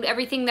 And then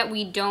everything that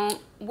we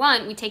don't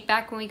want, we take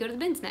back when we go to the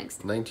bins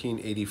next.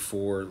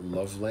 1984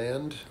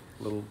 Loveland.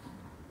 Little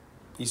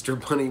Easter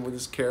bunny with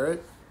his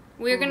carrot.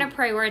 We're going to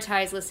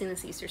prioritize listing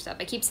this Easter stuff.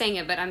 I keep saying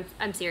it, but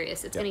I'm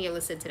serious. It's going to get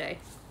listed today.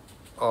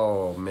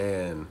 Oh,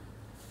 man.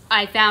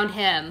 I found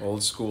him.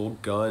 Old school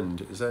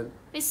Gund. Is that...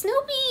 It's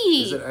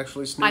Snoopy. Is it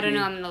actually Snoopy? I don't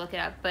know. I'm going to look it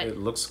up. But it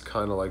looks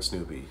kind of like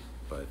Snoopy,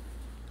 but...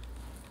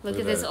 Look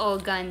at this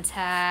old gun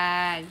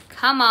tag.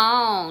 Come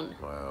on.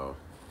 Wow.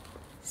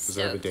 Does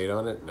it have a date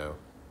on it? No.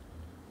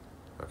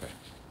 Okay.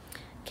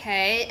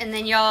 Okay, and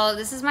then y'all,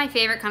 this is my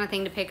favorite kind of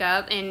thing to pick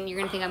up, and you're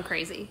going to think I'm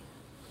crazy.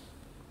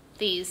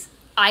 These.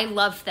 I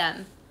love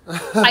them.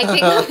 I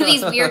pick up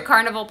these weird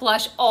carnival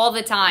plush all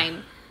the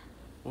time.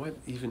 What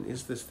even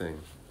is this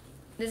thing?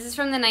 This is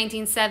from the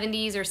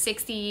 1970s or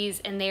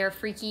 60s, and they are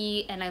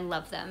freaky, and I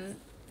love them.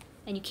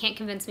 And you can't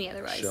convince me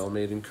otherwise. Shell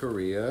made in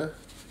Korea.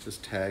 This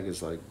tag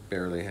is like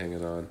barely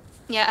hanging on.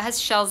 Yeah, it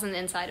has shells in the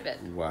inside of it.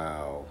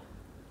 Wow.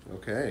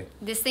 Okay.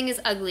 This thing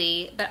is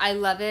ugly, but I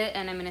love it,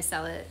 and I'm going to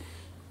sell it.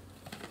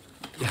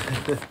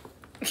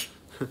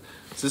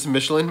 Is this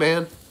Michelin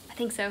Man? I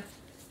think so.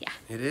 Yeah.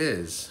 It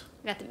is.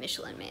 I got the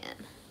Michelin Man.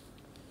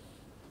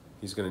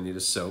 He's gonna need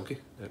a soaking.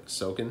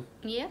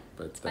 Yeah.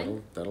 But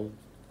that'll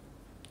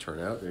turn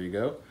out. There you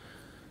go.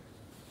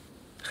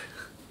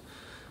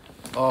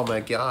 Oh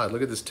my God!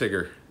 Look at this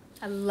Tigger.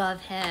 I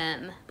love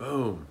him.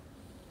 Boom.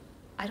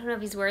 I don't know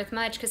if he's worth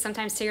much because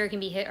sometimes Tigger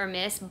can be hit or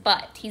miss,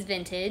 but he's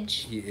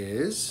vintage. He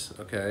is?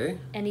 Okay.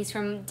 And he's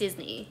from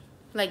Disney.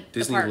 Like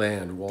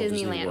Disneyland, Walt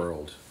Disney Disneyland.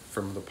 World.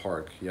 From the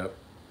park, yep.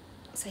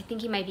 So I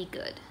think he might be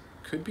good.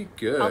 Could be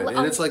good.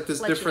 And it's like this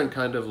different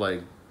kind of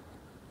like,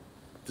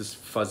 this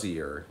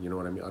fuzzier, you know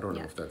what I mean? I don't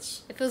know if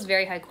that's... It feels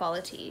very high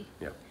quality.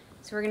 Yeah.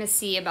 So we're going to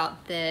see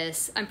about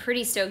this. I'm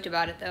pretty stoked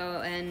about it though,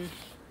 and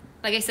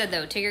like I said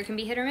though, Tigger can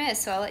be hit or miss,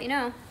 so I'll let you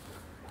know.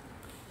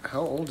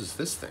 How old is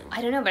this thing?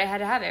 I don't know, but I had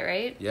to have it,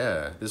 right?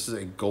 Yeah, this is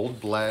a gold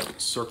black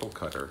circle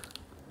cutter.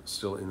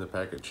 Still in the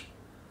package.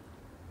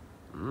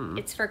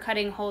 It's for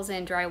cutting holes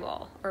in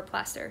drywall or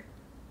plaster.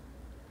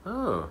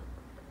 Oh,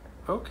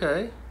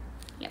 okay.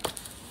 Yep.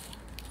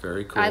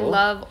 Very cool. I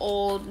love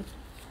old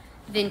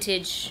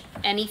vintage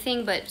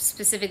anything, but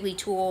specifically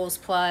tools,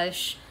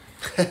 plush,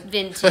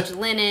 vintage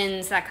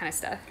linens, that kind of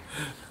stuff.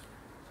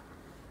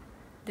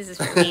 This is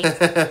for me.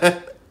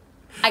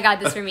 I got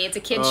this for me. It's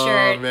a kid's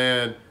shirt. Oh,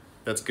 man.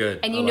 That's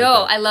good. And you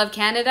know, I love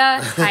Canada.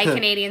 Hi,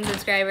 Canadian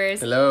subscribers.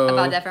 Hello. I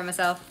bought that for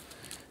myself.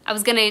 I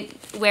was going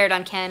to wear it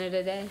on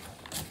Canada Day.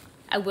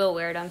 I will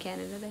wear it on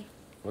Canada Day.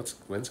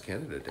 When's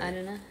Canada Day? I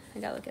don't know. I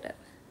got to look it up.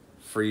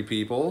 Free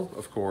people,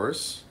 of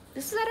course.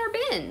 This is at our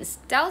bins.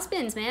 Dallas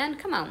bins, man.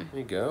 Come on. There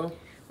you go.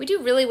 We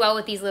do really well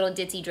with these little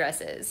ditzy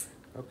dresses.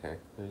 Okay,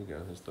 there you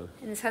go. There's the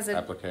And this has a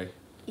applique.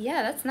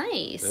 Yeah, that's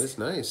nice. That is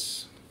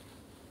nice.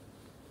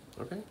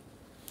 Okay.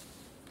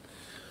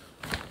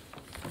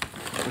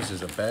 This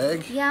is a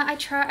bag. Yeah,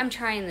 I'm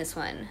trying this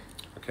one.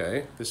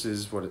 Okay, this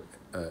is what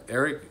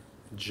Eric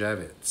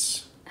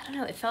Javits. I don't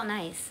know. It felt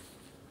nice.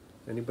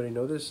 Anybody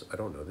know this? I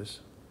don't know this.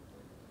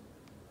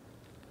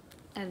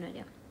 I have no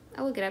idea.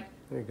 I'll look it up.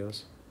 There it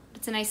goes.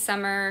 It's a nice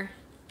summer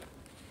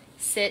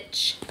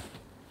sitch.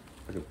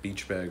 Like a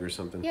beach bag or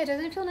something. Yeah,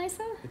 doesn't it feel nice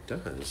though? It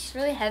does. It's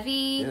really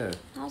heavy. Yeah.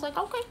 I was like,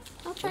 okay,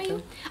 I'll try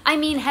you. I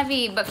mean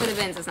heavy, but for the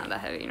bins it's not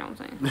that heavy, you know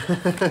what I'm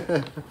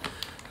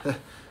saying?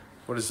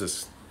 What is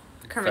this?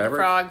 Kermit the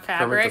Frog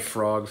fabric. Kermit the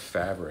Frog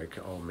fabric.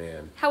 Oh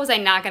man. How was I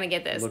not gonna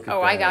get this?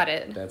 Oh, I got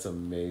it. That's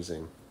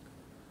amazing.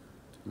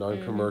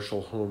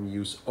 Non-commercial home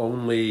use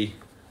only.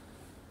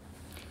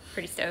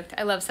 Pretty stoked.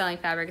 I love selling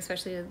fabric,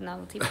 especially with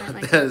novelty print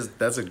like that.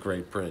 That's a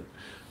great print.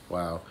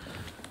 Wow.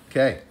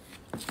 Okay.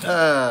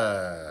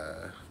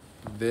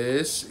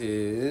 This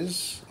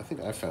is, I think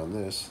I found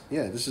this.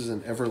 Yeah, this is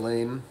an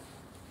Everlane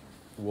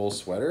wool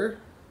sweater.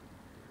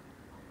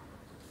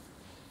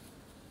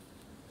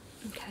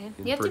 Okay.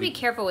 You have to be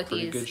careful with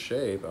these. Pretty good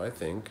shape, I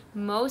think.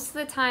 Most of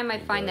the time I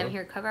find them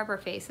here. Cover up our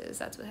faces.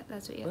 That's what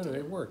you have to do.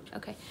 It worked.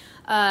 Okay.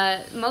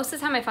 Most of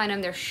the time I find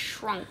them they're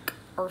shrunk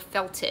or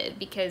felted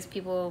because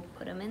people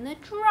put them in the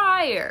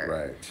dryer.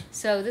 Right.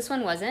 So this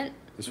one wasn't.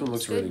 This one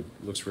looks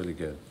really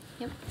good.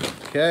 Yep.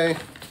 Okay.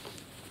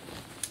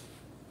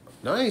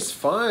 Nice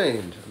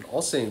find. An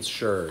All Saints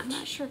shirt. I'm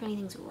not sure if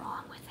anything's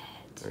wrong with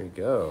it. There you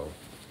go.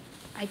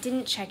 I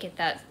didn't check it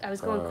that. I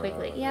was going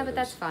quickly. Yeah, but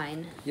that's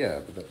fine. Yeah,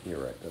 but you're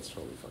right. That's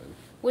totally fine.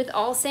 With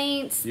All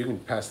Saints... You can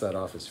pass that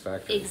off as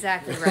factory.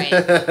 Exactly right.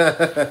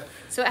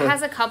 So it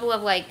has a couple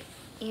of, like,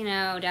 you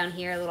know, down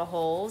here, little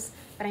holes.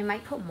 But I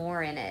might put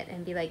more in it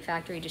and be like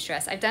factory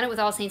distress. I've done it with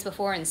All Saints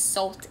before and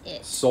sold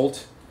it.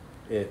 Sold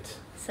it.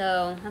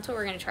 So that's what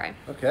we're going to try.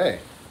 Okay.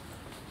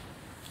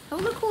 It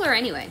would look cooler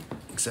anyway.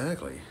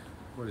 Exactly.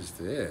 What is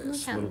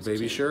this? Little baby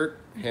cute. shirt.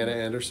 Hannah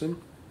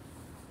Anderson.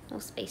 Little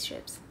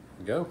spaceships.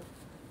 There you go.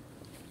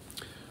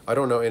 I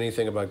don't know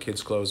anything about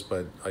kids' clothes,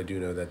 but I do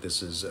know that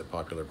this is a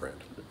popular brand.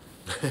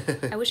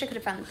 I wish I could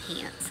have found the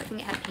pants. I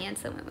think it had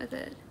pants that went with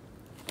it.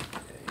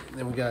 And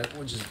then we got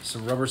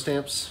some rubber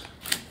stamps.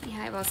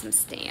 Yeah, I bought some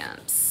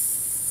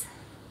stamps.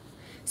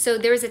 So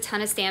there was a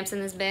ton of stamps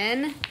in this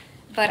bin,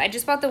 but I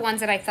just bought the ones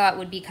that I thought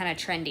would be kind of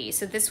trendy.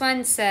 So this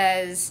one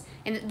says,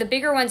 and the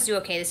bigger ones do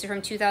okay. This is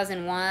from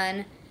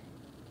 2001.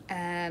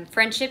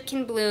 Friendship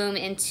can bloom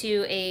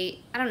into a,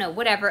 I don't know,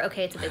 whatever.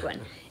 Okay, it's a big one.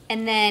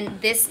 And then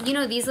this, you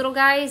know, these little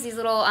guys, these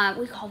little, what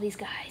do we call these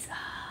guys?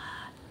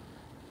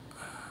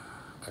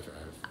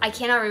 I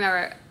cannot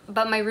remember,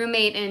 but my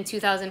roommate in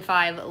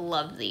 2005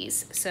 loved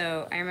these.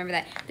 So I remember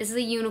that. This is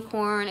a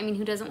unicorn. I mean,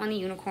 who doesn't want a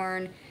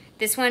unicorn?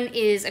 This one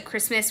is a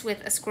Christmas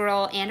with a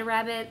squirrel and a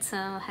rabbit, so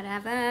I had to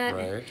have that.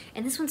 Right.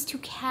 And this one's two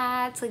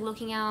cats, like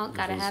looking out,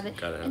 gotta have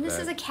it. And this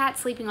that. is a cat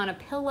sleeping on a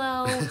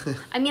pillow.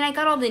 I mean, I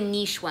got all the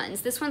niche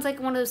ones. This one's like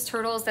one of those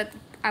turtles that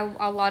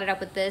I'll lot it up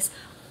with this.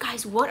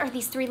 Guys, what are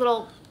these three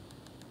little...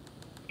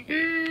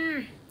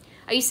 I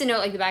used to know it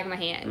like the back of my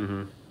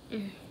hand.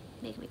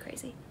 Making me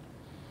crazy.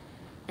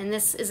 And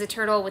this is a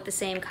turtle with the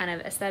same kind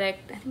of aesthetic.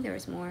 I think there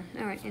was more.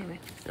 All right, anyway,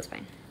 that's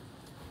fine.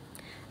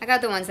 I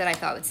got the ones that I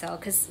thought would sell,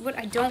 because what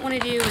I don't want to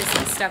do is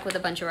get stuck with a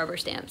bunch of rubber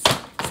stamps.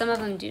 Some of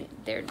them do.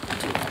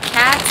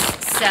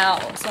 Cats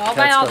sell, so I'll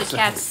buy all the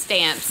cats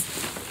stamps.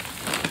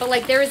 But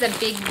like there was a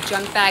big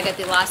junk bag at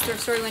the last thrift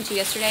store we went to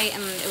yesterday,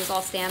 and it was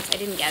all stamps. I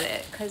didn't get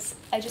it because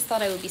I just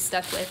thought I would be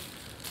stuck with.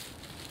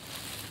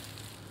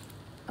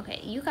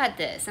 Okay, you got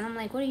this, and I'm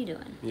like, what are you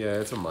doing? Yeah,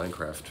 it's a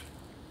Minecraft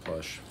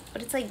plush.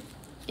 But it's like,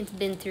 it's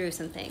been through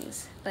some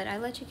things. But I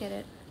let you get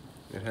it.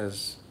 It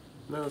has,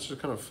 no, it's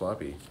just kind of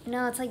floppy.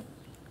 No, it's like,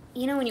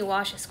 you know when you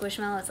wash a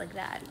Squishmallow, it's like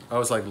that. Oh,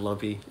 it's like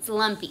lumpy. It's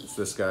lumpy. It's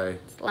this guy.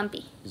 It's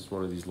lumpy. He's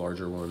one of these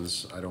larger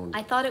ones.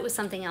 I thought it was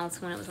something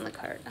else when it was in the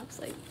cart. I was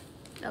like,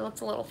 that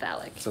looks a little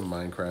phallic. It's a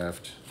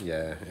Minecraft.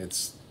 Yeah,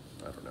 it's,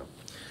 I don't know.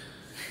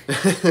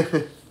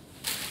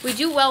 We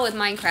do well with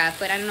Minecraft,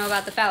 but I don't know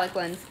about the phallic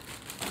ones.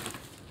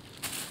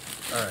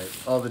 All right,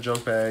 all the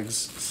junk bags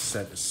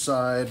set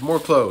aside. More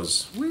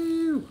clothes.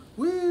 Woo,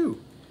 woo.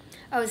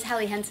 Oh, it's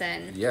Helly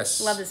Hansen. Yes.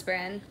 Love this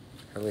brand.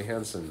 Helly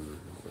Hansen.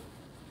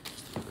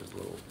 There's a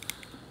little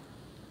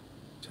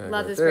tag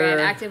Love right this there.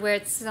 brand. Activewear.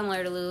 It's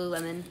similar to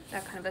Lululemon.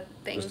 That kind of a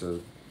thing. Just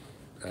a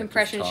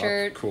compression top.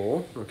 shirt.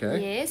 Cool.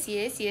 Okay. Yes,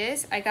 yes,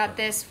 yes. I got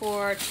this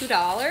for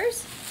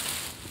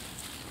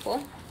 $2.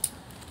 Cool.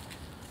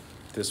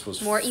 This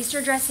was more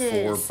Easter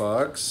dresses.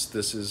 $4.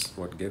 This is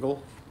what,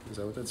 Giggle? Is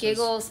that what that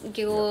Giggle. says?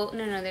 Giggle.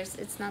 Yeah. No,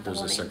 it's not the There's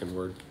whole a name. second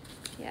word.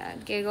 Yeah,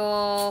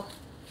 Giggle.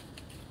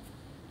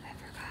 I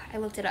forgot. I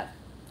looked it up.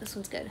 This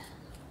one's good.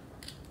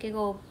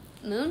 Giggle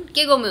Moon?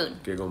 Giggle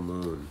Moon. Giggle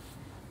Moon.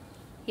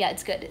 Yeah,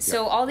 it's good. Yep.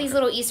 So all these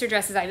little Easter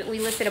dresses, we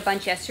listed a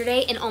bunch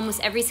yesterday, and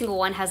almost every single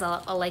one has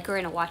a liker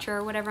and a watcher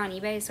or whatever on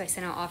eBay, so I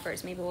sent out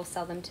offers. Maybe we'll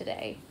sell them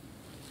today.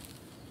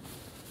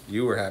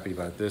 You were happy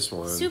about this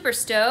one. Super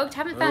stoked.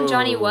 Haven't found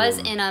Johnny Was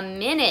in a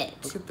minute.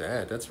 Look at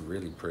that. That's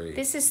really pretty.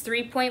 This is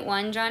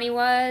 3.1 Johnny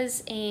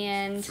Was,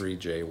 and...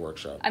 3J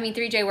Workshop. I mean,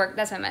 3J Work.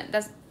 That's what I meant.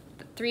 That's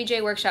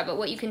 3J Workshop. But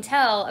what you can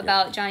tell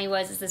about Johnny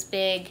Was is this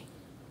big,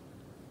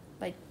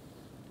 like,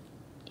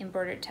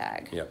 embroidered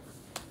tag. Yep.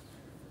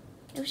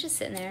 It was just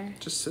sitting there.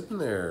 Just sitting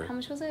there. How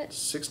much was it?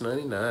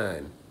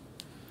 $6.99.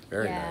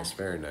 Very nice.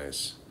 Very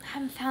nice. I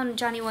haven't found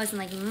Johnny Was in,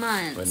 like,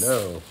 months. I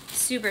know.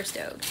 Super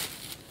stoked.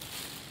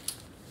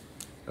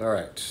 All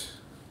right.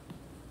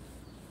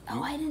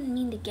 Oh, I didn't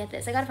mean to get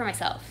this. I got it for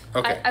myself.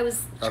 Okay. I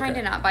was trying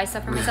to not buy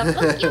stuff for myself.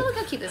 Look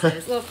how cute this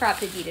is. Little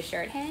cropped Adidas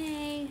shirt.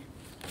 Hey.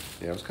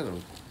 Yeah, I was kind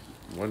of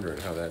wondering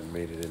how that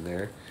made it in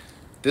there.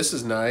 This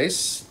is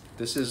nice.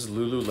 This is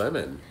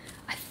Lululemon.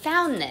 I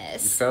found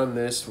this. You found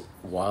this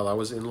while I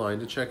was in line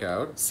to check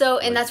out. So,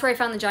 and that's where I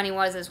found the Johnny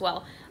Was as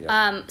well.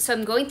 Yeah. So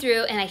I'm going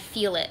through and I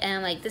feel it. And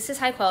I'm like, this is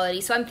high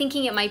quality. So I'm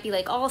thinking it might be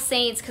like All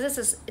Saints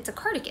because it's a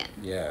cardigan.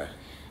 Yeah.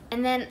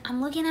 And then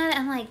I'm looking at it,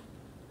 I'm like,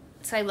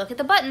 so I look at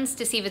the buttons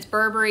to see if it's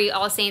Burberry,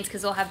 All Saints,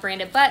 because they'll have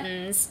branded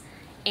buttons,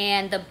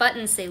 and the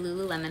buttons say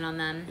Lululemon on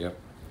them. Yep.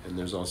 And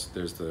there's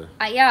the...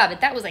 yeah, but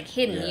that was like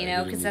hidden, Yeah, you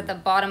know, because it's at the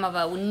bottom of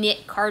a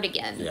knit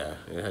cardigan. Yeah,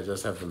 it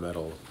does have the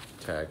metal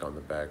tag on the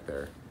back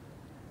there.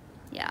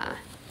 Yeah.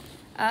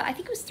 I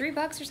think it was $3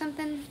 or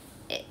something.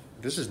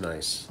 This is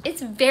nice.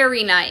 It's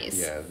very nice.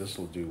 Yeah, this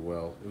will do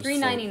well. It was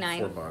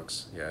 $3.99.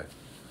 $4, yeah.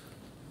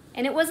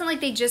 And it wasn't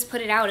like they just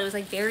put it out. It was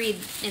like buried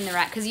in the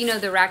rack. Because you know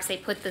the racks, they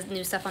put the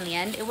new stuff on the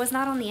end. It was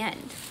not on the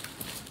end.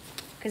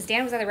 Because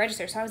Dan was at the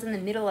register, so I was in the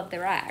middle of the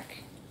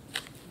rack.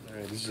 All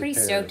Right, Pretty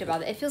stoked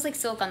about it. It feels like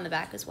silk on the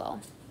back as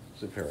well.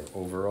 It's a pair of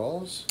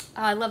overalls.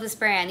 Oh, I love this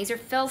brand. These are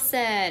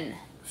Filson.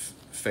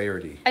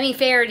 Faherty. I mean,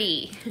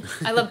 Faherty.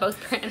 I love both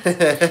brands.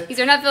 These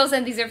are not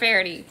Filson, these are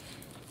Faherty.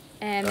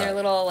 And they're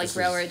little, like,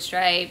 railroad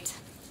striped.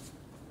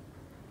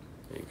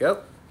 There you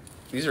go.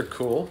 These are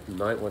cool.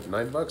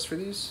 $9 for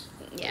these?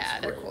 Yeah,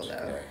 they're cool, though.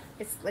 Yeah.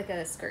 It's like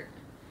a skirt.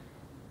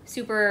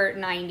 Super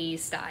 90s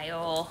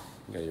style.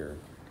 You got your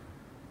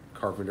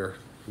carpenter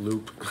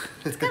loop.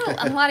 It's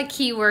got a lot of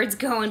keywords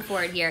going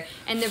for it here.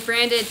 And the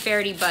branded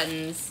Faherty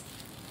buttons.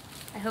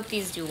 I hope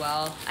these do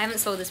well. I haven't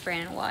sold this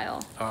brand in a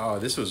while. Oh,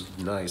 this was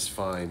nice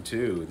find,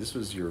 too. This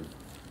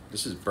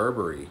is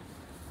Burberry.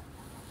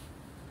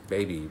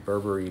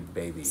 Burberry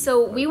baby.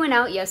 So we went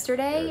out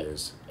yesterday, there it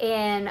is.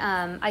 And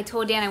I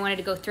told Dan I wanted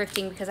to go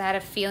thrifting because I had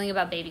a feeling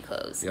about baby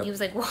clothes. Yep. He was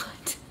like,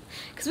 "What?"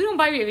 Because we don't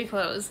buy baby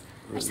clothes.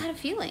 I just had a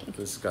feeling.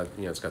 This got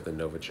it's got the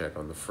Nova check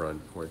on the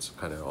front where it's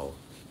kind of all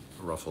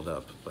ruffled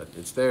up, but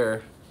it's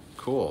there.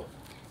 Cool.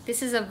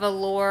 This is a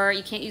velour.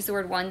 You can't use the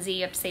word onesie.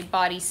 You have to say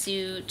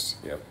bodysuit.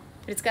 Yep.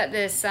 But it's got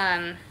this.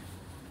 I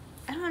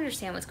don't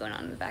understand what's going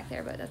on in the back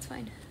there, but that's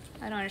fine.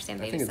 I don't understand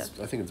baby stuff.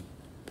 I think it's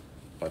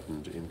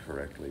buttoned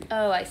incorrectly.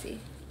 Oh, I see.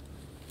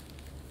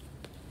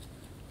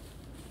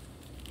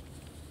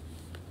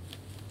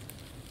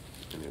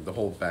 And the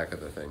whole back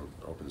of the thing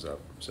opens up,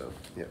 so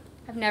yeah.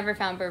 I've never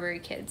found Burberry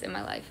kids in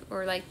my life,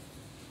 or like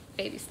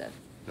baby stuff.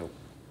 Nope.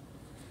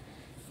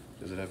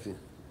 Does it have the?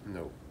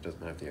 No, it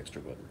doesn't have the extra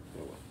button.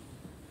 Oh well.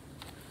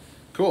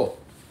 Cool.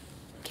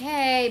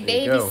 Okay,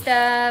 baby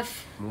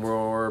stuff.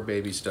 More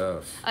baby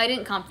stuff. I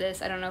didn't comp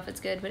this. I don't know if it's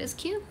good, but it's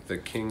cute. The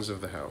kings of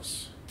the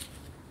house.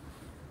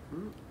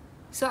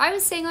 So I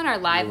was saying on our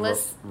live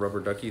list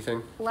rubber ducky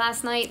thing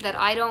last night that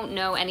I don't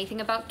know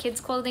anything about kids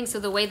clothing. So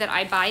the way that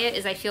I buy it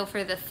is I feel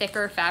for the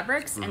thicker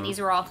fabrics, and these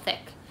are all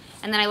thick.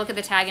 And then I look at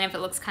the tag, and if it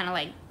looks kind of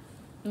like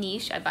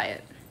niche, I buy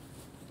it.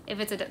 If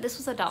it's this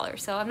was $1,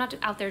 so I'm not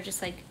out there just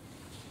like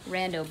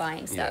rando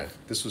buying stuff. Yeah,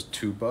 this was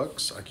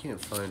 $2. I can't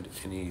find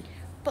any.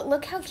 But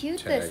look how cute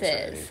tags this or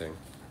is. anything.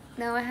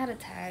 No, I had a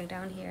tag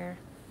down here.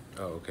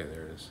 Oh, okay,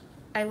 there it is.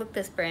 I looked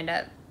this brand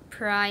up.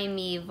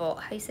 Primeval.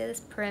 How do you say this?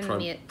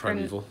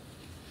 Primeval.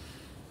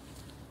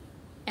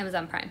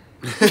 Amazon Prime.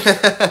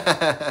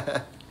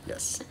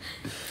 Yes.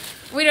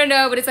 We don't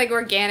know, but it's like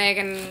organic,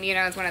 and you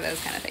know, it's one of those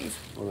kind of things.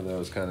 One of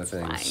those kind of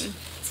things. Fine.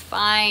 It's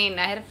fine.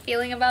 I had a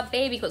feeling about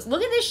baby clothes.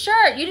 Look at this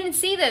shirt. You didn't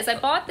see this. I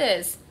bought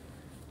this.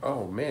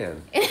 Oh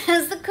man. It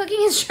has the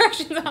cooking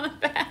instructions on the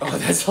back. Oh,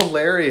 that's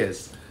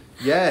hilarious.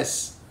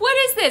 Yes. What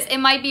is this? It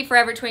might be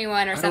Forever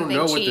 21 or something cheap. I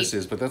don't know what this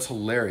is, but that's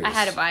hilarious. I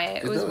had to buy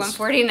it. It was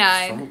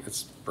 $149.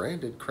 It's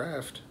branded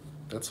Kraft.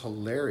 That's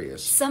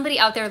hilarious. Somebody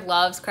out there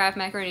loves Kraft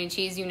macaroni and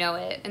cheese. You know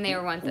it, and they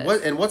want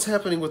this. What's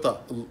happening with the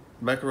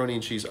macaroni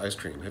and cheese ice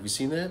cream? Have you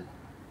seen that?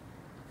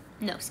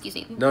 No, excuse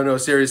me. No,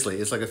 seriously.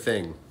 It's like a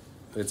thing.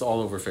 It's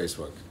all over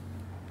Facebook.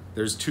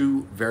 There's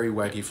 2 very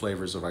wacky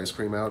flavors of ice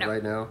cream out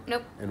right now.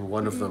 Nope. And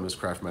one of them is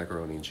Kraft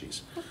macaroni and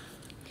cheese.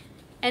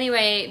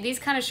 Anyway, these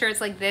kind of shirts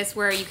like this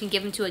where you can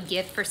give them to a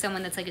gift for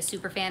someone that's like a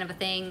super fan of a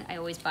thing, I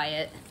always buy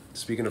it.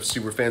 Speaking of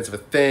super fans of a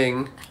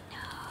thing, I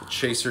know. the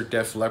Chaser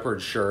Def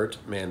Leopard shirt.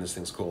 Man, this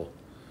thing's cool.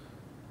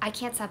 I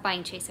can't stop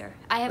buying Chaser.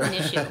 I have an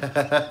issue.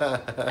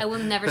 I will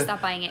never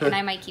stop buying it, and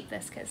I might keep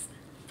this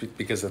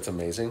because that's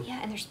amazing.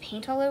 Yeah, and there's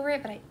paint all over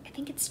it, but I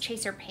think it's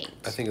Chaser paint.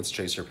 I think it's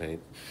Chaser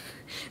paint.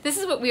 This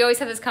is what we always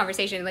have this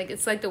conversation. Like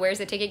it's like the where's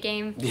the ticket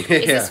game. Yeah.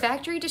 Is this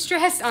factory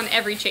distressed on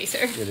every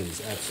Chaser? It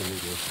is,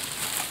 absolutely.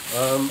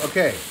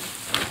 Okay,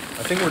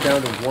 I think we're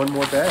down to one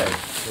more bag,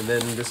 and then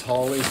this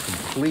haul is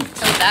complete.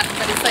 Oh,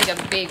 but it's like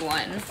a big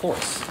one. Of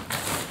course.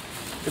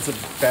 It's a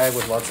bag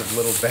with lots of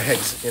little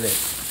bags in it.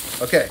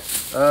 Okay,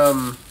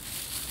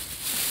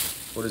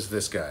 what is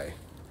this guy?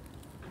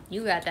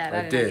 You got that.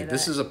 I did.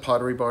 This is a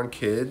Pottery Barn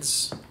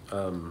Kids.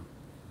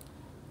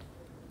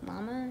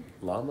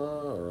 Llama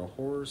or a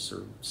horse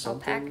or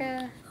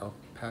something.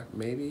 Alpaca,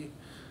 maybe.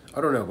 I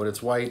don't know, but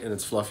it's white and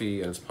it's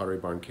fluffy and it's Pottery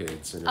Barn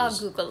Kids. And I'll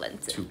Google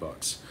it.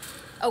 $2.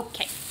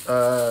 Okay.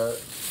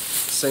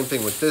 Same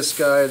thing with this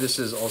guy. This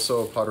is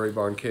also a Pottery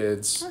Barn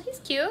Kids. Oh, he's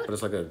cute. But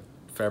it's like a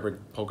fabric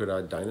polka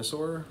dot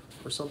dinosaur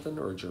or something,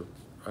 or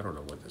I don't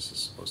know what this is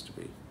supposed to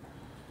be.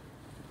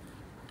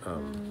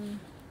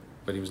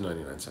 But he was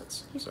 99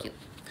 cents. He's cute.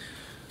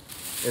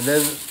 And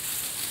then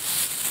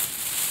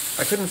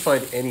I couldn't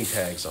find any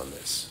tags on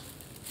this.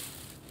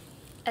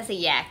 That's a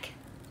yak.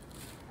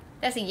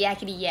 That's a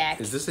yakety yak.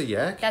 Is this a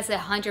yak? That's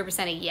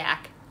 100% a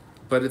yak.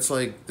 But it's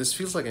like, this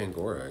feels like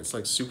Angora. It's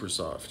like super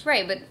soft.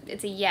 Right, but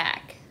it's a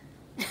yak.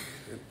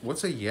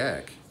 What's a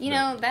yak? You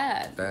know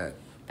that.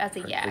 That's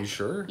a yak. Are you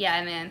sure? Yeah,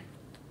 I'm in.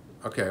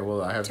 Okay,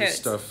 well, I have this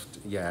stuffed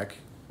yak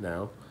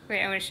now.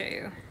 Wait, I'm going to show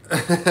you.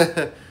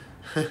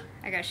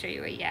 I got to show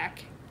you a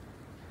yak.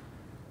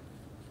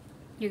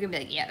 You're going to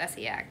be like, yeah, that's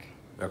a yak.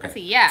 Okay. That's a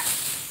yak.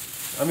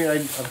 I mean,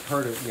 I've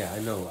heard it. Yeah, I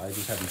know. I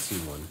just haven't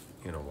seen one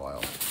in a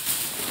while.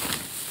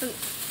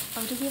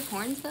 Oh, does he have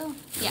horns, though?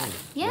 Yeah.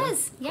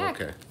 Yes,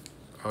 yak. Okay.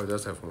 Oh, it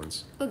does have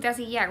horns. Look, that's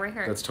a yak right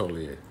here. That's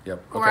totally it.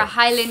 Yep. Or a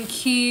Highland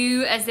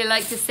Q, as they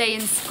like to say in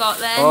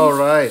Scotland. All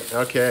right.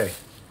 Okay.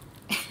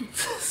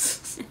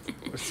 See,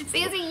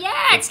 it's a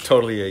yak. It's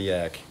totally a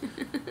yak.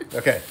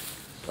 Okay.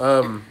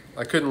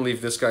 I couldn't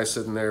leave this guy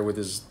sitting there with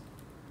his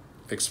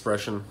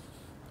expression.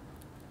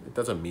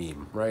 That's a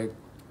meme, right?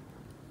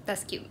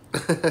 That's cute.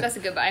 That's a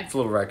good buy. It's a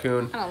little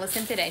raccoon. I'm gonna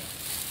listen today.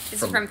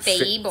 This is from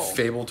Fable.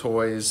 Fable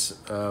Toys.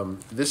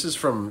 This is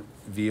from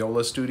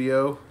Viola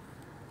Studio.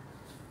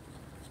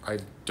 I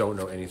don't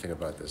know anything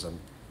about this. I'm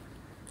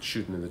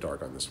shooting in the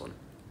dark on this one.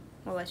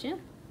 We'll let you know.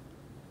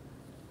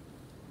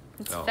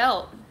 It's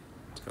felt.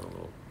 It's got a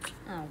little...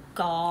 Oh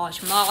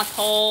gosh, moth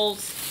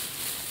holes.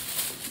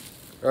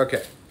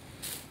 Okay.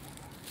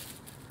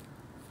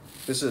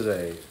 This is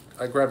a...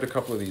 I grabbed a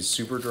couple of these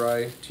super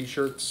dry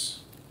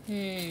t-shirts.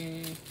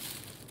 $2.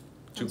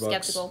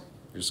 Skeptical.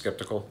 You're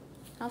skeptical?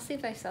 I'll see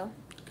if I sell.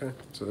 Okay,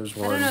 so there's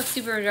one. I don't know if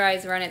super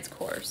dry's run its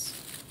course.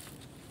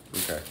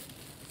 Okay.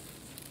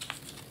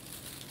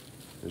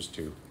 There's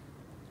 2.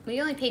 We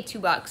only paid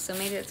 $2, so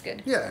maybe that's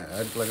good. Yeah,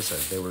 like I said,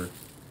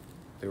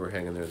 they were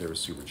hanging there. They were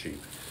super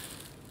cheap.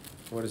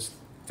 What is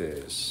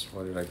this?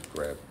 Why did I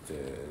grab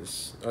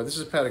this? Oh, this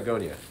is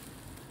Patagonia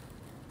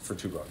for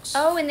 $2.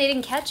 Oh, and they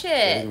didn't catch it.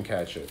 They didn't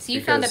catch it. So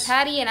you found a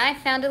Patty and I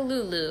found a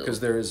Lulu. Because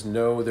there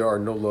are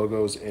no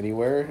logos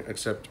anywhere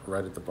except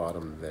right at the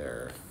bottom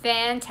there.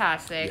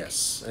 Fantastic.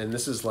 Yes, and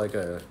this is like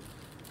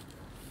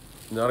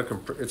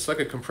it's like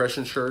a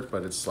compression shirt,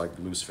 but it's like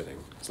loose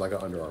fitting. It's like an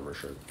Under Armour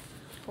shirt.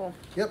 Cool.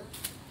 Yep.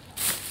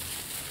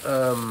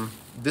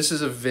 This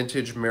is a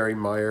vintage Mary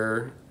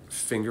Meyer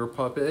finger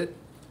puppet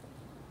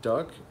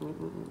duck.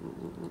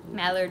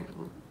 Mallard.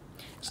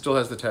 Still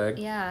has the tag.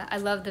 Yeah, I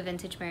love the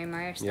vintage Mary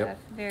Meyer stuff. Yep.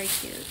 Very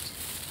cute.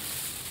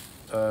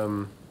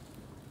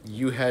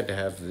 You had to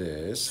have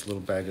this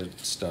little bag of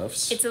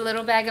stuffs. It's a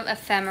little bag of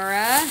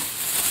ephemera.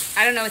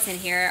 I don't know what's in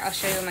here. I'll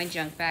show you in my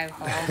junk bag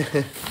haul.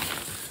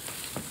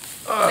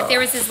 But there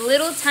was this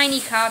little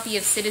tiny copy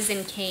of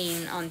Citizen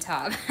Kane on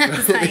top.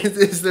 Like,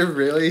 is there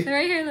really?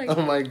 right here. Like,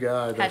 oh my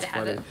god, that's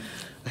funny.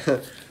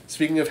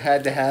 Speaking of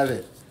had to have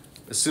it,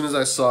 as soon as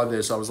I saw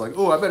this, I was like,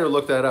 oh, I better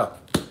look that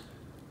up.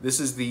 This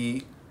is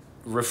the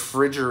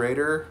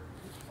refrigerator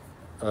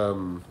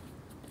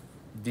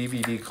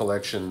DVD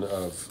collection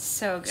of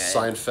so good.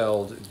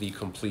 Seinfeld, the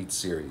complete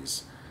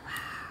series. Wow.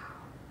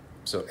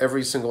 So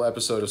every single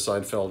episode of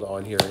Seinfeld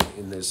on here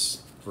in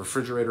this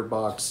refrigerator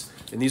box.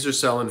 And these are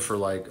selling for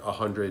like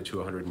 $100 to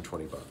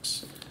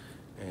 $120.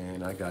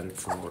 And I got it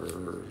for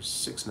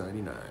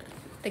 $6.99.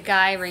 The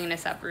guy ringing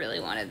us up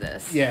really wanted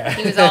this. Yeah.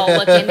 He was all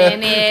looking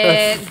in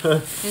it.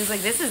 He was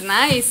like, this is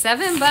nice.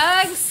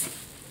 $7?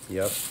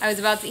 Yep.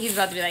 He's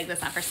about to be like,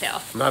 that's not for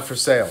sale. Not for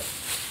sale.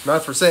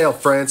 Not for sale,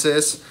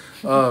 Francis.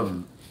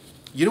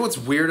 You know what's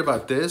weird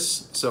about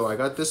this? So I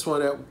got this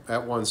one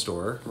at one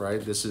store,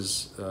 right? This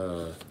is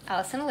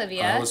Alice and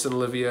Olivia. Alice and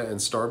Olivia and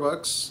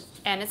Starbucks.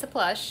 And it's a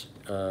plush.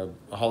 A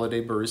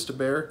holiday barista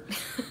bear.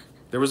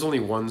 There was only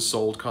one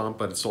sold comp,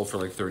 but it sold for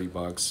like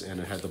 $30, and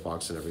it had the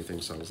box and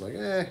everything. So I was like,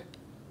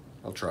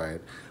 I'll try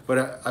it.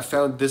 But I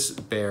found this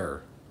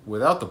bear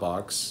without the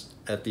box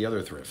at the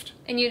other thrift.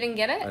 And you didn't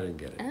get it? I didn't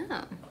get it.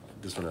 Oh.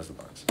 This one has the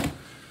box.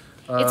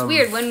 It's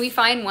weird. When we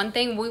find one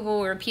thing, we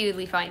will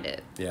repeatedly find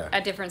it. Yeah.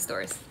 At different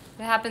stores.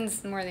 It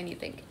happens more than you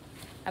think.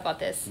 I bought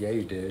this. Yeah,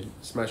 you did.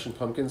 Smashing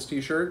Pumpkins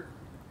t-shirt.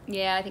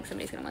 Yeah, I think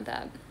somebody's going to want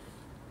that.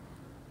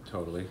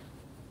 Totally.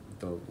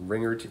 The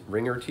ringer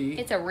tee.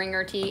 It's a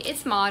ringer tee.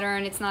 It's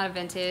modern. It's not a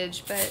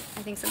vintage, but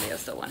I think somebody will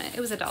still want it.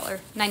 It was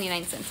 $1.99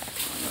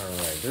 actually. All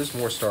right. There's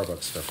more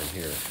Starbucks stuff in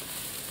here.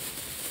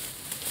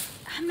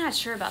 I'm not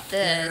sure about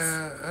this.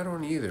 Yeah, I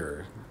don't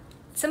either.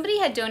 Somebody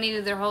had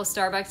donated their whole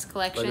Starbucks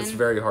collection. But it's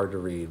very hard to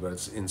read, but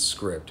it's in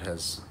script. It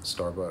has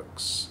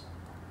Starbucks.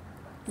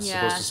 It's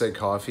supposed to say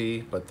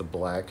coffee, but the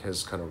black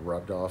has kind of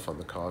rubbed off on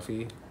the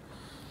coffee.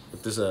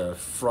 But there's a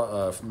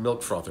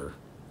milk frother.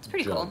 It's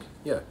pretty cool.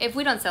 Yeah. If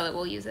we don't sell it,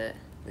 we'll use it.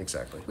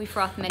 Exactly. We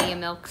froth many a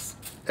milks.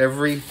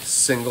 Every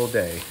single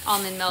day.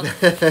 Almond milk.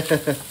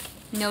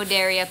 No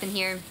dairy up in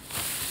here.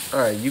 All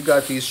right, you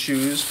got these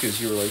shoes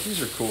because you were like,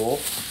 these are cool.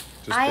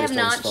 Just I have based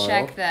on not style.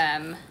 checked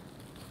them.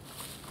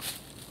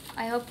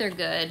 I hope they're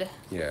good.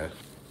 Yeah.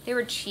 They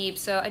were cheap,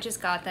 so I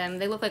just got them.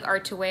 They look like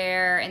art to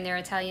wear, and they're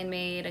Italian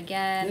made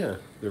again. Yeah.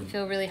 They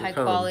feel really high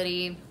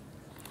quality.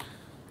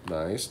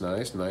 Nice.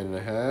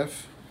 9.5.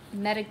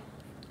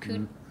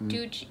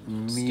 Miyuchi.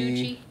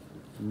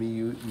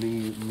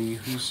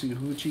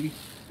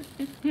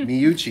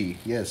 Miyuchi,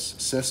 yes.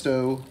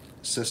 Sesto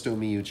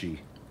Miyuchi.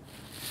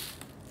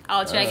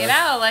 I'll check it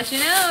out. I'll let you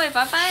know if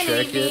I find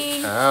anything.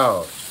 Check it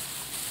out.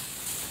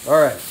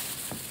 All right.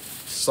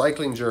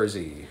 Cycling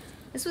jersey.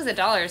 This was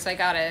 $1, so I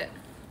got it.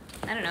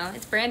 I don't know.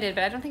 It's branded,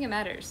 but I don't think it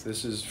matters.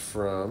 This is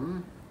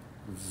from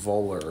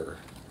Voller.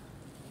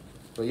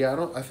 But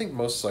yeah, I think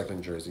most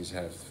cycling jerseys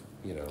have,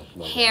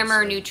 logos.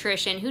 Hammer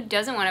Nutrition. Who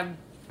doesn't want a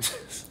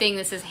thing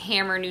that says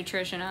Hammer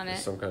Nutrition on it?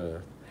 Some kind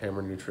of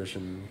Hammer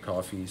Nutrition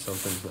coffee,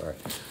 something. All right.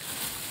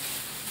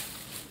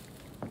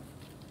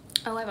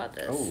 Oh, I bought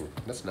this. Oh,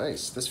 that's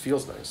nice. This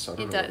feels nice. I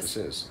don't know does. what this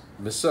is.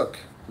 Misuk.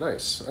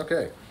 Nice.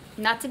 Okay.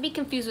 Not to be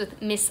confused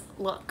with Miss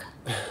Look.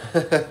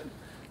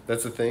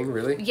 That's a thing,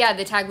 really? Yeah,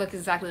 the tag looks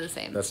exactly the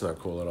same. That's not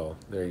cool at all.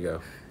 There you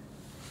go.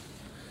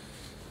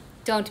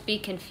 Don't be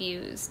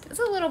confused. It's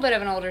a little bit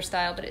of an older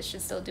style, but it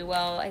should still do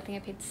well. I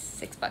think I paid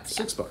 $6. Yeah.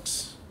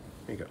 $6.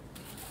 There you go.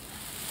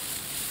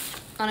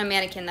 On a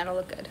mannequin, that'll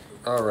look good.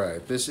 All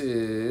right. This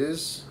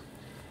is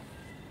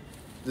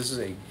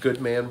a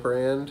Good Man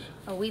brand.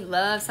 Oh, we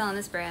love selling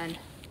this brand.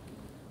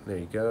 There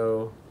you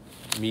go.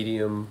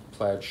 Medium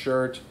plaid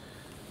shirt.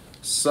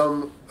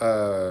 Somebody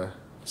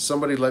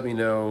let me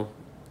know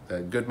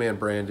that Good Man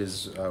brand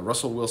is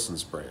Russell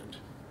Wilson's brand.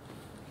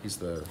 He's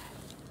the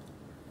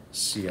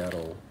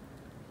Seattle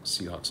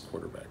Seahawks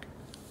quarterback.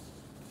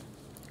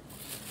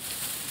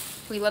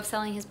 We love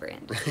selling his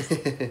brand.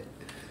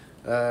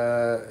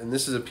 And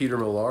this is a Peter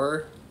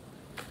Millar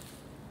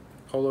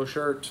polo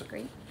shirt.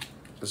 Great.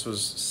 This was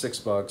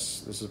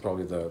 $6. This is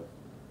probably the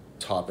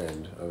top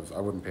end of. I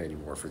wouldn't pay any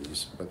more for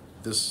these, but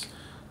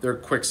they're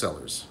quick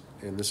sellers,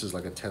 and this is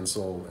like a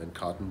tencel and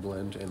cotton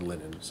blend and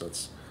linen, so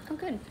it's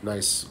good.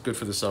 Nice, good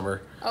for the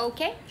summer.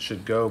 Okay.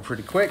 Should go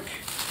pretty quick.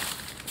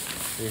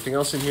 Anything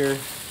else in here?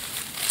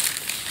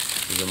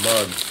 There's a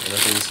mug, and I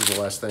think this is the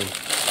last thing.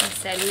 You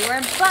said we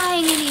weren't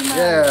buying any mugs.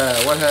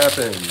 Yeah, what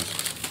happened?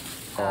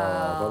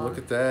 Oh, but look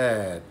at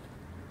that.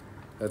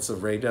 That's a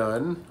Ray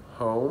Dunn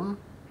home.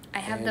 I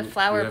have the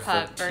flower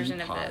pot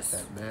version of this.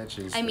 That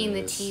matches. I mean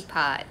the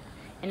teapot,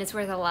 and it's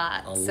worth a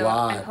lot. So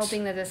I'm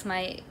hoping that this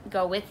might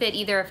go with it.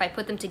 Either if I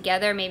put them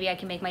together, maybe I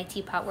can make my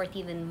teapot worth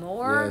even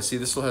more. Yeah, see,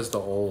 this still has the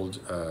old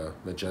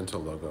magenta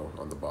logo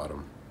on the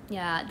bottom.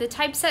 Yeah, the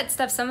typeset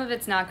stuff, some of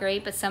it's not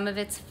great, but some of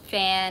it's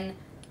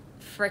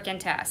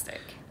fan-frickin-tastic.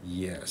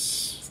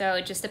 Yes. So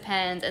it just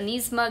depends. And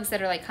these mugs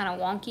that are like kind of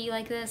wonky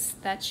like this,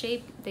 that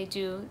shape, they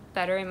do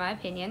better in my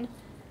opinion.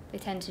 They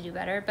tend to do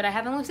better, but I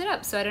haven't looked it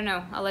up, so I don't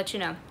know. I'll let you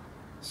know.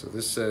 So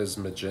this says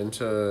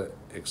magenta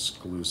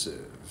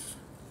exclusive.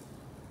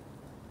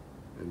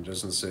 And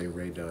doesn't say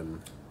Ray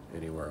Dunn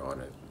anywhere on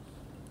it.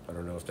 I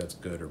don't know if that's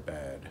good or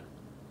bad.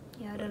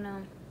 Yeah, I don't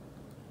know.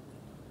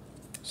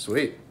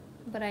 Sweet.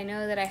 But I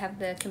know that I have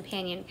the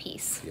companion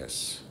piece.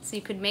 Yes. So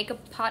you could make a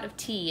pot of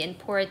tea and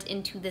pour it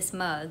into this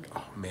mug.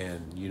 Oh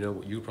man, you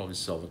know, you could probably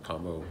sell the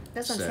combo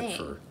That's what I'm set saying.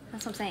 for.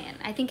 That's what I'm saying.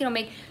 I think it'll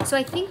make. So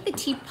I think the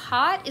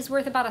teapot is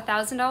worth about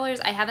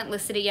 $1,000. I haven't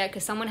listed it yet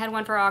because someone had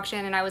one for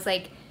auction, and I was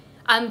like,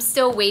 I'm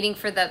still waiting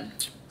for the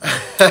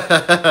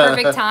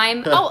perfect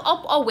time.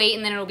 I'll wait,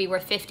 and then it'll be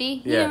worth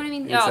 $50. You know what I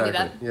mean? Exactly. I'll do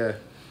that. Yeah.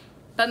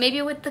 But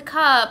maybe with the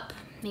cup,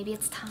 maybe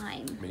it's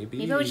time.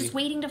 Maybe I was just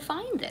waiting to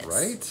find this.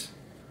 Right?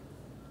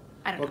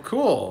 I don't know. Well,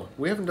 cool.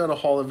 We haven't done a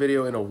haul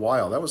video in a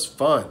while. That was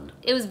fun.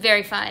 It was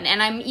very fun,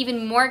 and I'm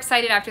even more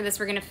excited after this.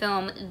 We're gonna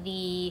film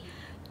the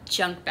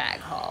junk bag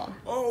haul.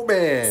 Oh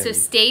man. So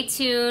stay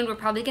tuned. We're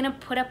probably gonna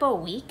put up a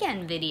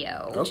weekend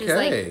video, which is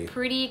like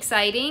pretty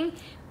exciting.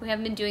 We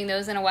haven't been doing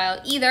those in a while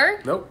either.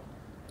 Nope.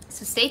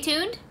 So stay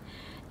tuned.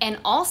 And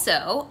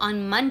also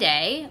on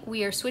Monday,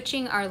 we are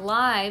switching our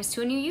lives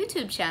to a new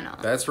YouTube channel.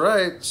 That's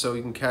right. So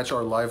you can catch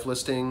our live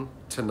listing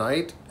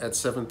tonight at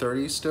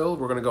 7:30 still.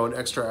 We're gonna go an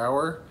extra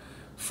hour.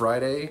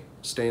 Friday,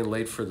 staying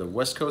late for the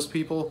West Coast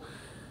people.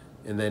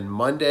 And then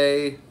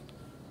Monday,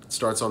 it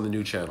starts on the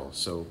new channel.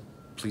 So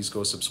please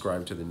go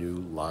subscribe to the new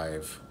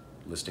live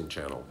listing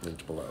channel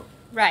linked below.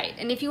 Right.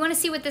 And if you want to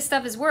see what this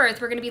stuff is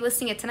worth, we're going to be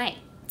listing it tonight.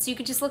 So you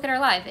could just look at our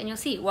live and you'll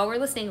see what we're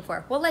listing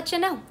for. We'll let you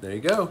know. There you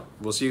go.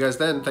 We'll see you guys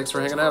then. Thanks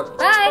for hanging out.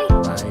 Bye.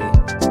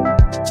 Bye.